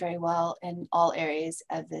lesson very well in all areas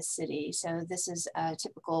of this city. So this is a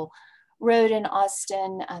typical road in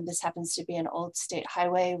Austin. This happens to be an old state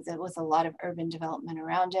highway with a lot of urban development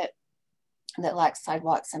around it that lacks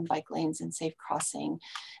sidewalks and bike lanes and safe crossing.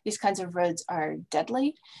 These kinds of roads are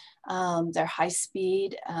deadly. They're high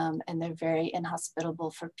speed and they're very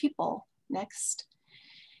inhospitable for people. Next.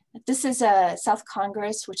 This is South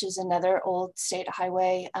Congress, which is another old state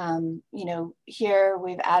highway. You know, here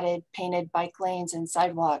we've added painted bike lanes and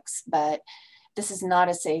sidewalks, but this is not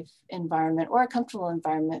a safe environment or a comfortable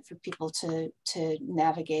environment for people to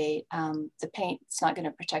navigate. The paint's not going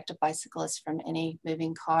to protect a bicyclist from any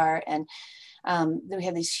moving car. And we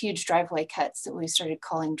have these huge driveway cuts that we started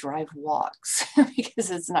calling drive walks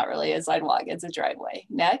because it's not really a sidewalk, it's a driveway.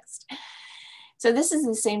 Next. So this is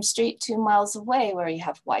the same street 2 miles away where you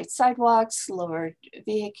have wide sidewalks, lower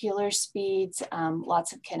vehicular speeds,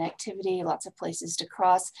 lots of connectivity, lots of places to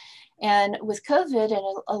cross. And with COVID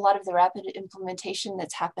and a lot of the rapid implementation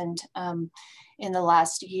that's happened in the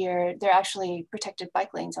last year, there are actually protected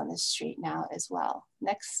bike lanes on this street now as well.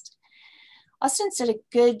 Next. Austin's did a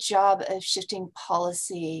good job of shifting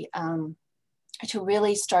policy to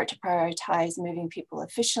really start to prioritize moving people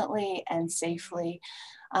efficiently and safely.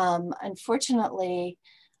 Unfortunately,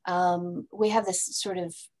 we have this sort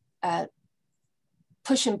of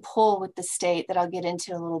push and pull with the state that I'll get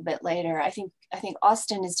into a little bit later. I think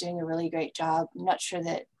Austin is doing a really great job. I'm not sure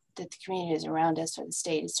that the communities around us or the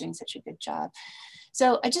state is doing such a good job.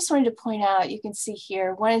 So I just wanted to point out, you can see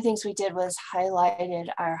here, one of the things we did was highlighted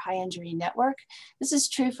our high injury network. This is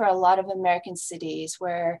true for a lot of American cities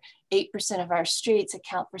where 8% of our streets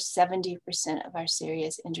account for 70% of our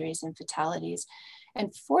serious injuries and fatalities.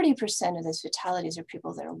 And 40% of those fatalities are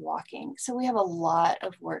people that are walking. So we have a lot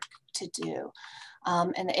of work to do.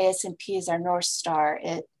 And the AICP is our North Star.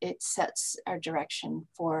 It sets our direction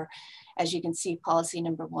for, as you can see, policy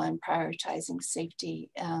number 1, prioritizing safety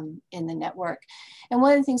in the network. And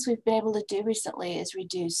one of the things we've been able to do recently is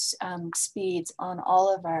reduce speeds on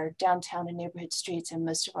all of our downtown and neighborhood streets and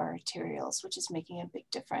most of our arterials, which is making a big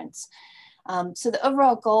difference. So the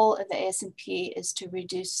overall goal of the AICP is to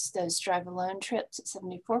reduce those drive alone trips at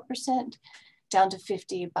 74% down to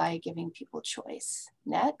 50 by giving people choice.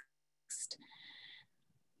 Next.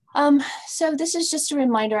 So this is just a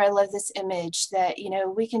reminder, I love this image that, you know,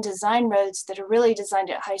 we can design roads that are really designed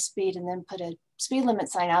at high speed and then put a speed limit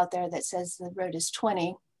sign out there that says the road is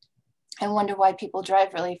 20 and wonder why people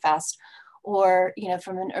drive really fast. Or, you know,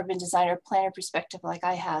 from an urban designer planner perspective, like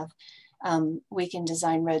I have, we can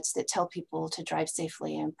design roads that tell people to drive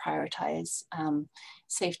safely and prioritize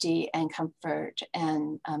safety and comfort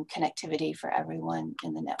and connectivity for everyone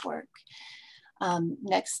in the network.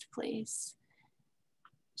 Next, please.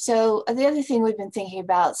 So the other thing we've been thinking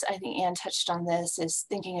about, I think Ann touched on this, is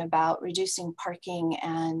thinking about reducing parking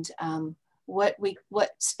and what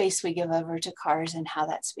space we give over to cars and how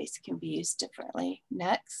that space can be used differently.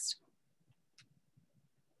 Next.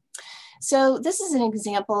 So this is an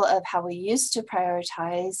example of how we used to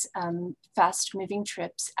prioritize fast moving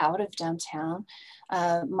trips out of downtown.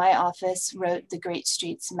 My office wrote the Great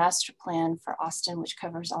Streets Master Plan for Austin, which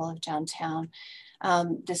covers all of downtown.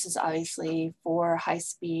 This is obviously for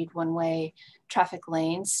high-speed one-way traffic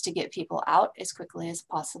lanes to get people out as quickly as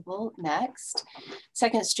possible. Next.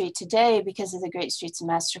 2nd Street today, because of the Great Streets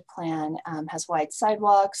Master Plan, has wide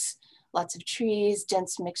sidewalks, lots of trees,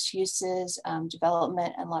 dense mixed uses,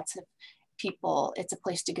 development, and lots of people. It's a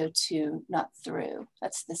place to go to, not through.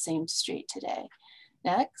 That's the same street today.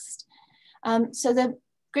 Next. So the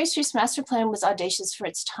Great Streets Master Plan was audacious for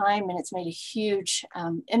its time, and it's made a huge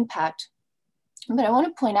impact. But I want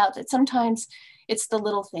to point out that sometimes it's the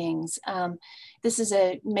little things. This is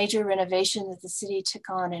a major renovation that the city took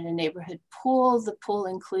on in a neighborhood pool. The pool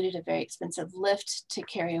included a very expensive lift to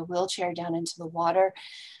carry a wheelchair down into the water.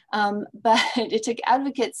 But it took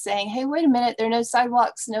advocates saying, hey, wait a minute, there are no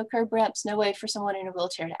sidewalks, no curb ramps, no way for someone in a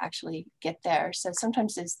wheelchair to actually get there. So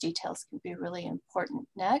sometimes those details can be really important.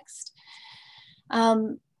 Next.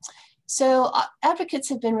 So advocates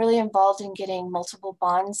have been really involved in getting multiple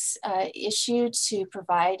bonds issued to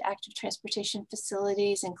provide active transportation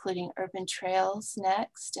facilities, including urban trails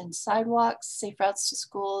next, and sidewalks, safe routes to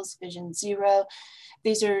schools, Vision Zero.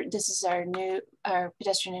 This is our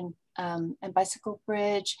pedestrian and bicycle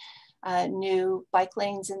bridge, new bike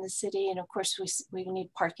lanes in the city, and of course we need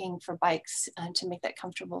parking for bikes to make that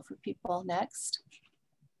comfortable for people next.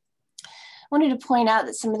 I wanted to point out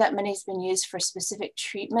that some of that money has been used for specific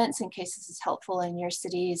treatments in case this is helpful in your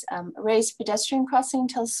cities. Raised pedestrian crossing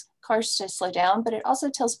tells cars to slow down, but it also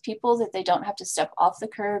tells people that they don't have to step off the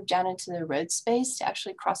curb down into the road space to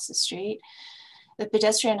actually cross the street. The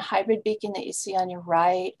pedestrian hybrid beacon that you see on your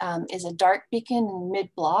right is a dark beacon in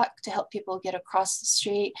mid-block to help people get across the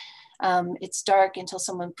street. It's dark until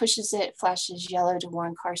someone pushes it, flashes yellow to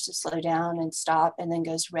warn cars to slow down and stop, and then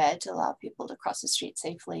goes red to allow people to cross the street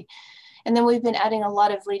safely. And then we've been adding a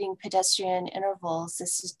lot of leading pedestrian intervals.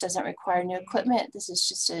 Doesn't require new equipment. This is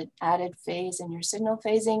just an added phase in your signal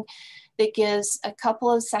phasing that gives a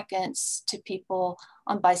couple of seconds to people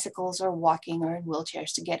on bicycles or walking or in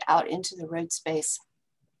wheelchairs to get out into the road space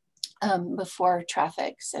before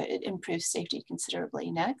traffic. So it improves safety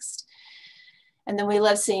considerably. Next. And then we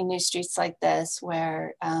love seeing new streets like this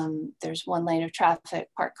where there's one lane of traffic,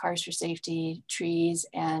 parked cars for safety, trees,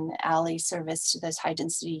 and alley service to those high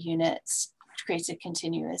density units, which creates a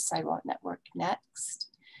continuous sidewalk network. Next.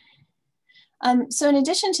 So in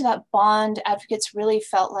addition to that bond, advocates really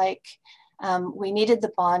felt like we needed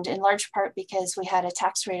the bond in large part because we had a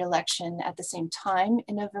tax rate election at the same time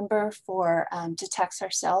in November to tax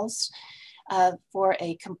ourselves. For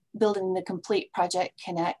building the complete Project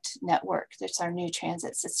Connect network. That's our new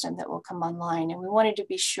transit system that will come online. And we wanted to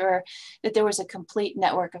be sure that there was a complete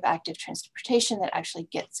network of active transportation that actually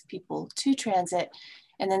gets people to transit.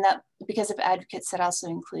 And then that, because of advocates, that also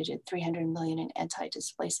included $300 million in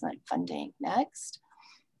anti-displacement funding. Next.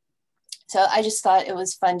 So I just thought it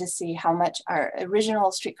was fun to see how much our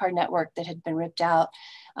original streetcar network that had been ripped out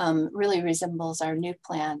really resembles our new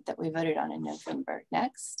plan that we voted on in November.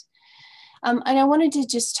 Next. And I wanted to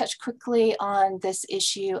just touch quickly on this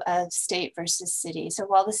issue of state versus city. So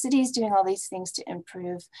while the city is doing all these things to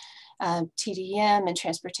improve TDM and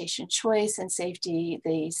transportation choice and safety,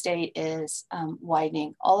 the state is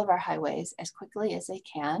widening all of our highways as quickly as they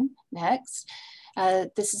can. Next,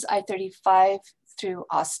 this is I-35 through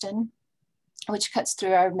Austin, which cuts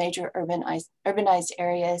through our major urbanized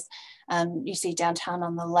areas. You see downtown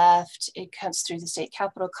on the left, it cuts through the state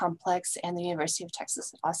capitol complex and the University of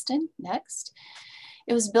Texas at Austin. Next.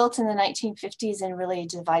 It was built in the 1950s and really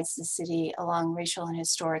divides the city along racial and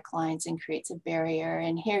historic lines and creates a barrier.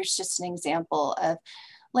 And here's just an example of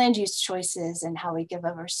land use choices and how we give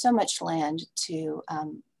over so much land to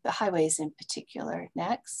the highways in particular.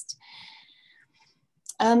 Next.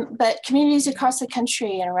 But communities across the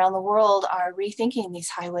country and around the world are rethinking these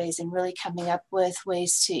highways and really coming up with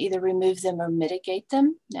ways to either remove them or mitigate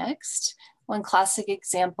them. Next. One classic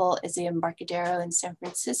example is the Embarcadero in San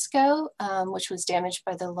Francisco, which was damaged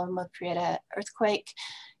by the Loma Prieta earthquake.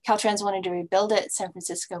 Caltrans wanted to rebuild it. San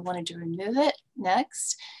Francisco wanted to remove it.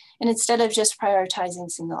 Next. And instead of just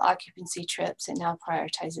prioritizing single occupancy trips, it now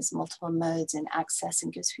prioritizes multiple modes and access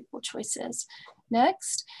and gives people choices.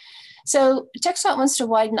 Next. So TxDOT wants to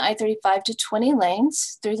widen I-35 to 20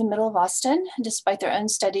 lanes through the middle of Austin, despite their own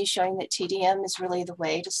studies showing that TDM is really the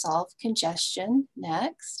way to solve congestion.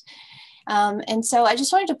 Next. And so I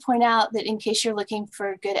just wanted to point out that in case you're looking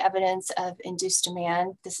for good evidence of induced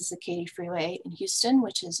demand, this is the Katy Freeway in Houston,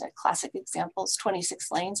 which is a classic example. It's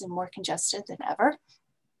 26 lanes and more congested than ever.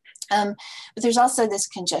 But there's also this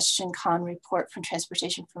congestion con report from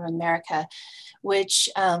Transportation from America, which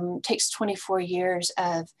takes 24 years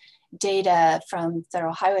of data from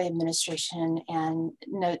Federal Highway Administration and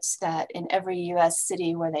notes that in every US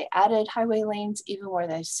city where they added highway lanes, even where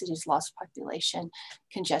the city's lost population,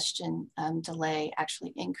 congestion delay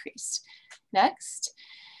actually increased. Next.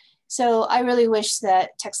 So I really wish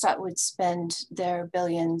that TxDOT would spend their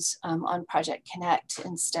billions on Project Connect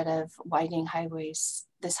instead of widening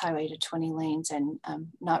this highway to 20 lanes and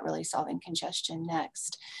not really solving congestion.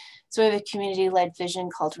 Next. So we have a community-led vision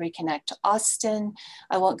called Reconnect Austin.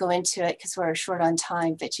 I won't go into it because we're short on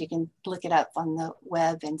time, but you can look it up on the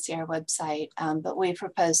web and see our website. But we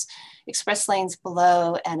propose express lanes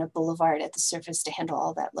below and a boulevard at the surface to handle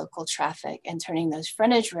all that local traffic and turning those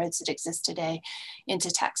frontage roads that exist today into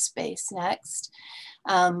tax space. Next.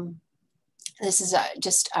 This is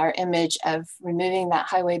just our image of removing that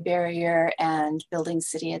highway barrier and building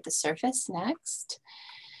city at the surface. Next.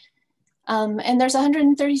 And there's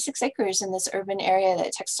 136 acres in this urban area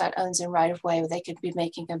that TxDOT owns in right-of-way they could be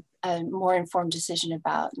making a more informed decision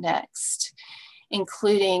about. Next,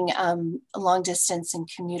 including long distance and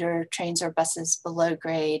commuter trains or buses below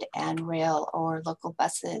grade and rail or local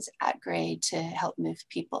buses at grade to help move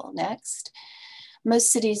people. Next.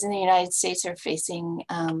 Most cities in the United States are facing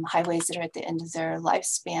highways that are at the end of their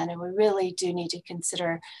lifespan, and we really do need to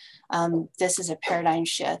consider this as a paradigm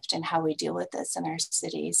shift in how we deal with this in our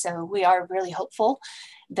city. So we are really hopeful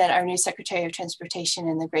that our new Secretary of Transportation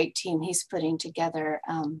and the great team he's putting together,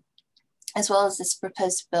 as well as this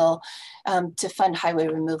proposed bill to fund highway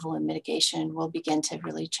removal and mitigation, will begin to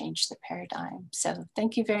really change the paradigm. So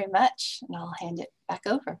thank you very much, and I'll hand it back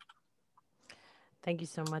over. Thank you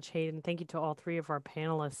so much, Hayden. Thank you to all three of our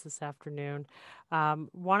panelists this afternoon.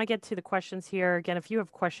 Want to get to the questions here. Again, if you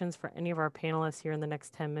have questions for any of our panelists here in the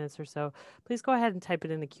next 10 minutes or so, please go ahead and type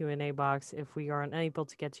it in the Q&A box. If we are unable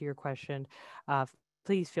to get to your question,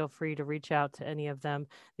 please feel free to reach out to any of them.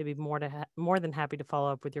 They'd be more than happy to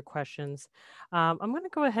follow up with your questions. I'm going to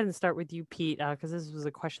go ahead and start with you, Pete, because this was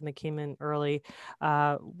a question that came in early.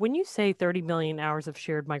 When you say 30 million hours of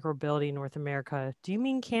shared micromobility in North America, do you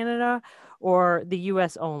mean Canada or the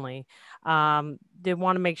U.S. only? They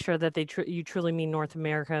want to make sure that you truly mean North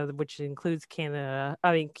America, which includes Canada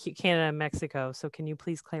and Mexico. So can you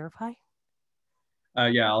please clarify?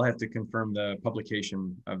 Yeah, I'll have to confirm the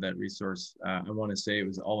publication of that resource. I want to say it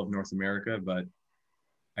was all of North America, but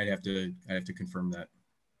I'd have to confirm that.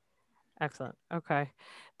 Excellent. Okay.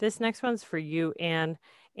 This next one's for you, Anne.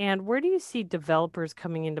 And where do you see developers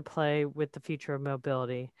coming into play with the future of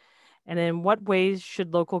mobility? And in what ways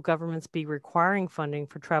should local governments be requiring funding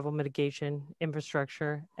for travel mitigation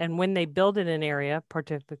infrastructure? And when they build in an area,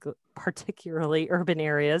 particularly urban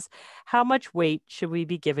areas, how much weight should we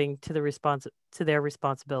be giving to their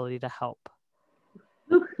responsibility to help?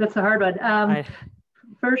 Ooh, that's a hard one.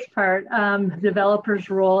 First part, developers'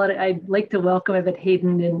 role. I'd like to welcome it, but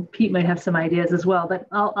Hayden and Pete might have some ideas as well, but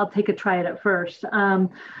I'll take a try at it first.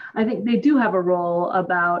 I think they do have a role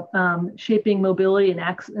about shaping mobility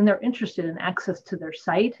and they're interested in access to their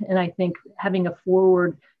site. And I think having a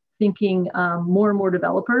forward thinking more and more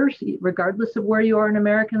developers, regardless of where you are in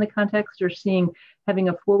America in the context, are having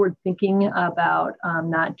a forward thinking about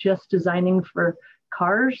not just designing for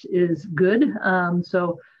cars is good.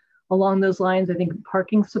 So along those lines, I think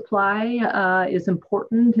parking supply is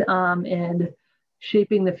important, and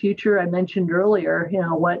shaping the future. I mentioned earlier,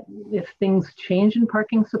 what if things change in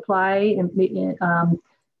parking supply and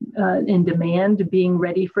in demand, being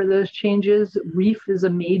ready for those changes. REEF is a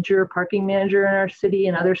major parking manager in our city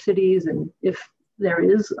and other cities, and if there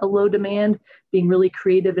is a low demand, being really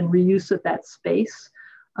creative in reuse of that space.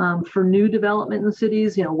 For new development in the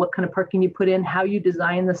cities, what kind of parking you put in, how you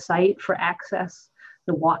design the site for access,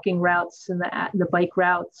 the walking routes and the bike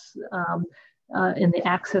routes, and the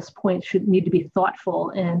access points should need to be thoughtful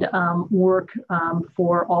and work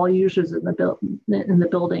for all users in the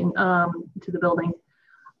building, to the building.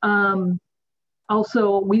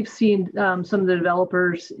 Also, we've seen some of the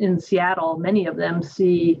developers in Seattle, many of them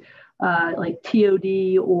see like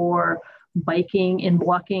TOD or biking and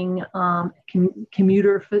walking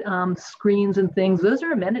commuter screens and things. Those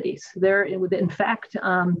are amenities. In fact,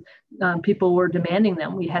 people were demanding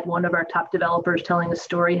them. We had one of our top developers telling a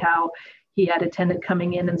story how he had a tenant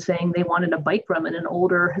coming in and saying they wanted a bike room in an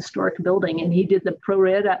older historic building, and he did the pro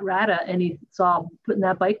rata, and he saw putting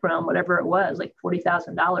that bike room, whatever it was, like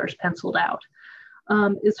 $40,000 penciled out.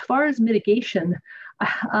 As far as mitigation,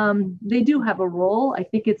 they do have a role. I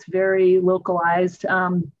think it's very localized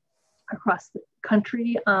across the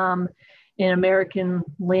country, and American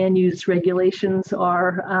land use regulations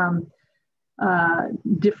are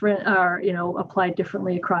different, are applied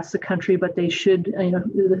differently across the country, but they should,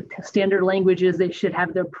 the standard language is they should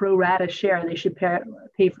have their pro rata share. They should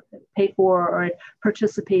pay for or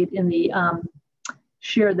participate in the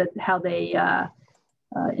share that how they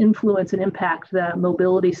influence and impact the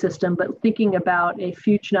mobility system. But thinking about a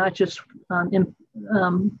future, not just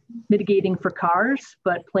mitigating for cars,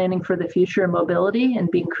 but planning for the future of mobility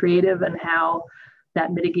and being creative in how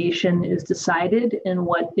that mitigation is decided and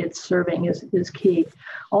what it's serving is key.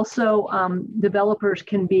 Also, developers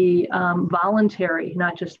can be voluntary,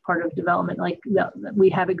 not just part of development. Like we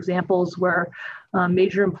have examples where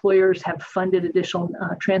major employers have funded additional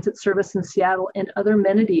transit service in Seattle and other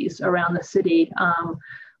amenities around the city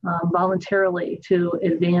voluntarily to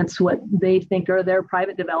advance what they think are their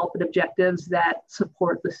private development objectives that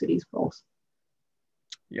support the city's goals.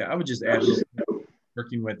 Yeah, I would just add,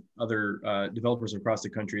 working with other developers across the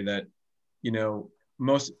country, that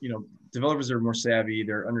most developers are more savvy.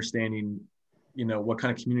 They're understanding what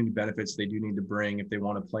kind of community benefits they do need to bring if they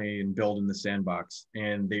want to play and build in the sandbox,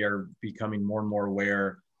 and they are becoming more and more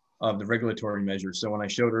aware of the regulatory measures. So when I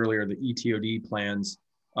showed earlier the ETOD plans,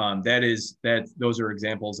 those are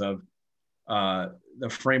examples of the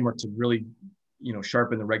framework to really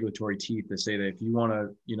sharpen the regulatory teeth, to say that if you want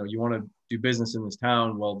to do business in this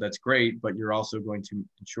town, well, that's great, but you're also going to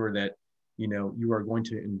ensure that you are going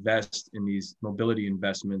to invest in these mobility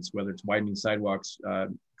investments, whether it's widening sidewalks,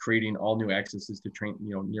 creating all new accesses to train,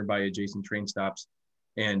 nearby adjacent train stops,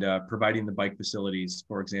 and providing the bike facilities,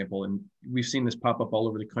 for example. And we've seen this pop up all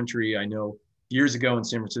over the country. I know years ago in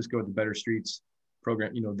San Francisco with the Better Streets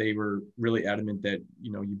program, they were really adamant that,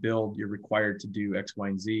 you're required to do X, Y,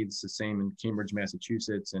 and Z. It's the same in Cambridge,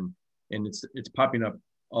 Massachusetts, and it's popping up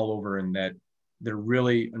all over, and that they're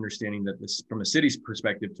really understanding that this, from a city's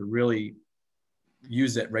perspective, to really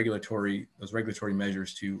use those regulatory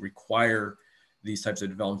measures to require these types of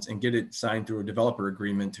developments and get it signed through a developer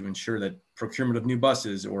agreement to ensure that procurement of new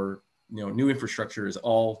buses or new infrastructure is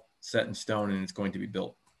all set in stone and it's going to be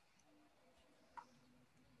built.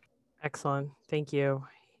 Excellent. Thank you.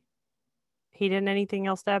 Hayden, anything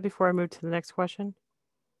else to add before I move to the next question?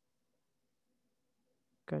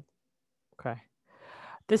 Good. Okay.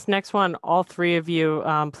 This next one, all three of you,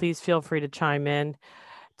 please feel free to chime in.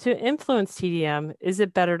 To influence TDM, is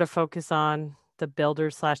it better to focus on the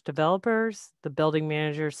builders/developers, the building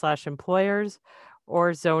managers/employers,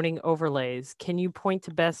 or zoning overlays? Can you point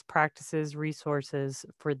to best practices, resources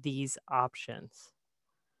for these options?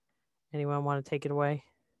 Anyone want to take it away?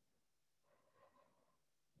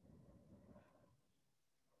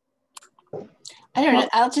 I don't know.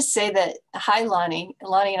 I'll just say that, hi, Lonnie.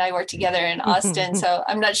 Lonnie and I work together in Austin, so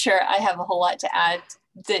I'm not sure I have a whole lot to add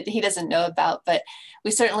that he doesn't know about, but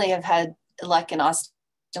we certainly have had luck in Austin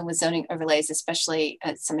with zoning overlays, especially,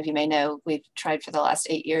 as some of you may know, we've tried for the last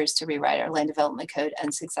 8 years to rewrite our land development code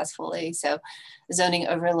unsuccessfully. So the zoning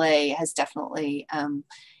overlay has definitely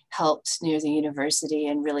helped near the university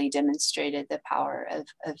and really demonstrated the power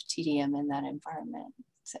of TDM in that environment.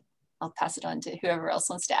 So I'll pass it on to whoever else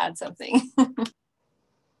wants to add something.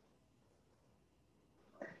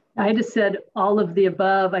 I just said all of the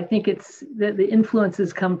above. I think it's that the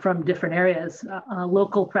influences come from different areas.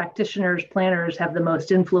 Local practitioners, planners have the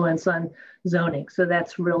most influence on zoning. So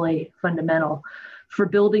that's really fundamental. For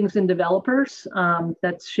buildings and developers,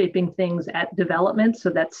 that's shaping things at development. So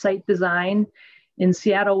that's site design. In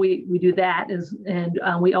Seattle, we do that, and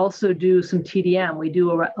we also do some TDM. We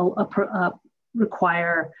do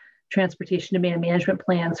require transportation demand management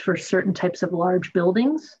plans for certain types of large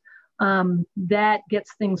buildings. That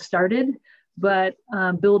gets things started, but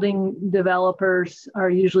building developers are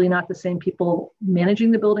usually not the same people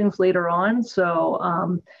managing the buildings later on.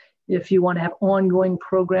 So if you want to have ongoing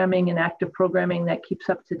programming and active programming that keeps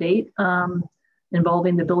up to date,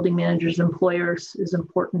 involving the building managers, employers is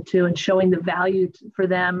important too, and showing the value for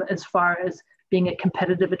them as far as being a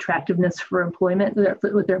competitive attractiveness for employment,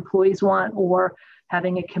 what their employees want, or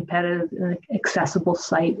having a competitive and accessible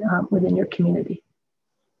site within your community.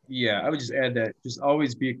 Yeah, I would just add that just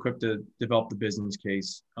always be equipped to develop the business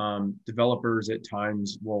case. Developers at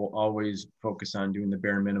times will always focus on doing the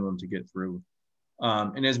bare minimum to get through.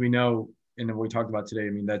 And as we know, and what we talked about today, I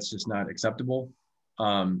mean, that's just not acceptable.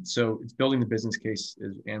 So it's building the business case,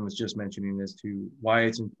 as Ann was just mentioning, as to why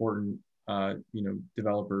it's important,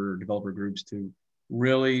 developer groups to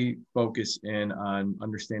really focus in on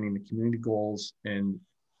understanding the community goals and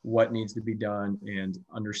what needs to be done, and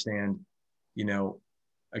understand,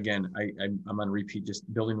 again, I'm on repeat,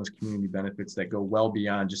 just building those community benefits that go well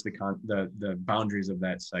beyond just the boundaries of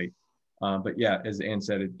that site. But yeah, as Ann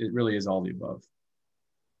said, it really is all the above.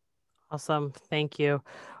 Awesome. Thank you.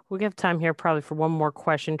 We have time here probably for one more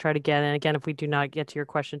question, try to get in. Again, if we do not get to your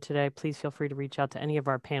question today, please feel free to reach out to any of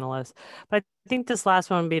our panelists. But I think this last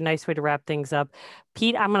one would be a nice way to wrap things up.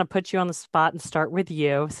 Pete, I'm going to put you on the spot and start with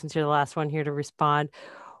you, since you're the last one here to respond.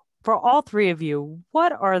 For all three of you,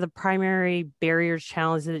 what are the primary barriers,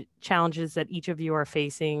 challenges that each of you are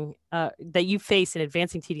facing, that you face in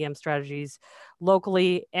advancing TDM strategies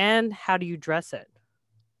locally, and how do you address it?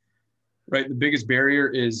 Right. The biggest barrier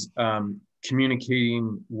is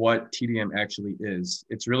communicating what TDM actually is.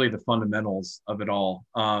 It's really the fundamentals of it all.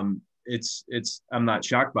 I'm not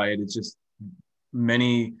shocked by it. It's just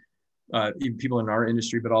many people in our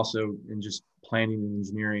industry, but also in just planning and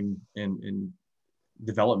engineering and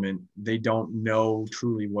development, they don't know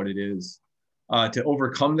truly what it is. To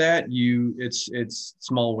overcome that, it's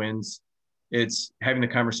small wins. It's having the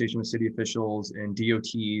conversation with city officials and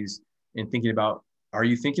DOTs and thinking about, are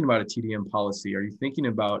you thinking about a TDM policy? Are you thinking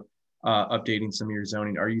about updating some of your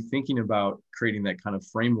zoning? Are you thinking about creating that kind of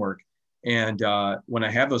framework? And when I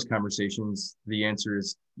have those conversations, the answer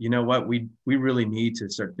is, you know what, we really need to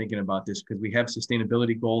start thinking about this, because we have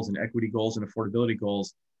sustainability goals and equity goals and affordability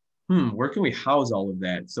goals. Where can we house all of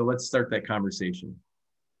that? So let's start that conversation.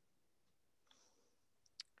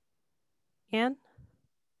 Ann?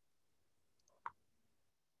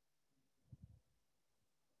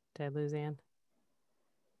 Did I lose Ann?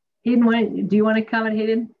 Hayden, do you want to comment,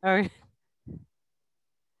 Hayden? All right.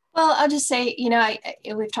 Well, I'll just say,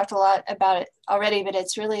 we've talked a lot about it already, but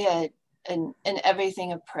it's really an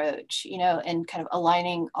everything approach, and kind of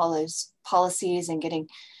aligning all those policies and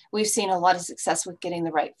we've seen a lot of success with getting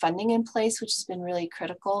the right funding in place, which has been really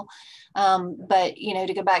critical. But,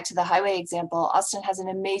 to go back to the highway example, Austin has an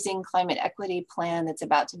amazing climate equity plan that's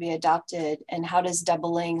about to be adopted. And how does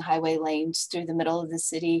doubling highway lanes through the middle of the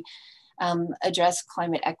city address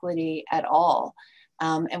climate equity at all?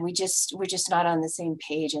 And we're just not on the same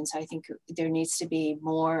page. And so I think there needs to be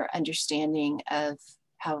more understanding of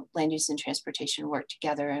how land use and transportation work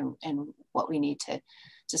together, and what we need to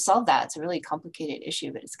solve that. It's a really complicated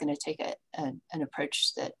issue, but it's going to take an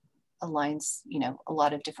approach that aligns, a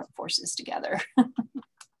lot of different forces together.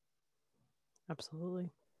 Absolutely.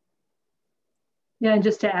 Yeah, and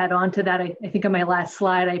just to add on to that, I think on my last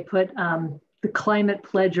slide, I put the climate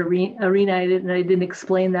pledge arena. I didn't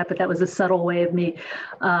explain that, but that was a subtle way of me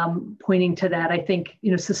pointing to that. I think,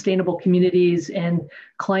 sustainable communities and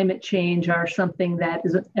climate change are something that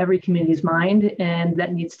is every community's mind, and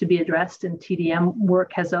that needs to be addressed. And TDM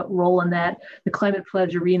work has a role in that. The climate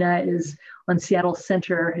pledge arena is on Seattle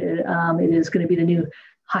Center. It is going to be the new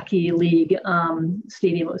hockey league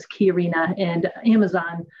stadium. It was Key Arena, and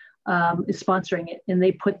Amazon is sponsoring it, and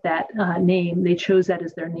they put that name, they chose that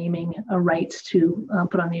as their naming rights to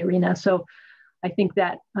put on the arena. So I think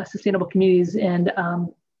that sustainable communities and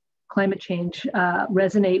climate change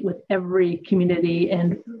resonate with every community,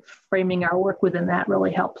 and framing our work within that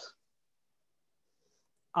really helps.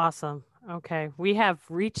 Awesome. Okay, we have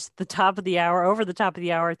reached the top of the hour, over the top of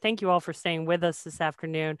the hour. Thank you all for staying with us this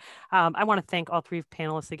afternoon. I want to thank all three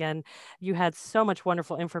panelists again. You had so much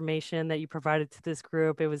wonderful information that you provided to this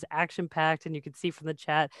group. It was action-packed, and you could see from the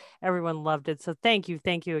chat, everyone loved it. So thank you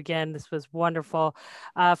again. This was wonderful.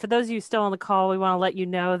 For those of you still on the call, we want to let you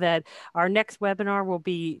know that our next webinar will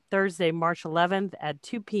be Thursday, March 11th at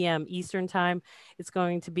 2 p.m. Eastern Time. It's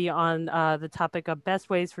going to be on the topic of best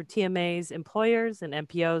ways for TMAs, employers, and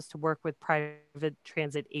MPOs to work with private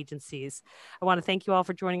transit agencies. I want to thank you all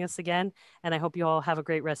for joining us again, and I hope you all have a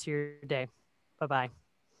great rest of your day. Bye-bye.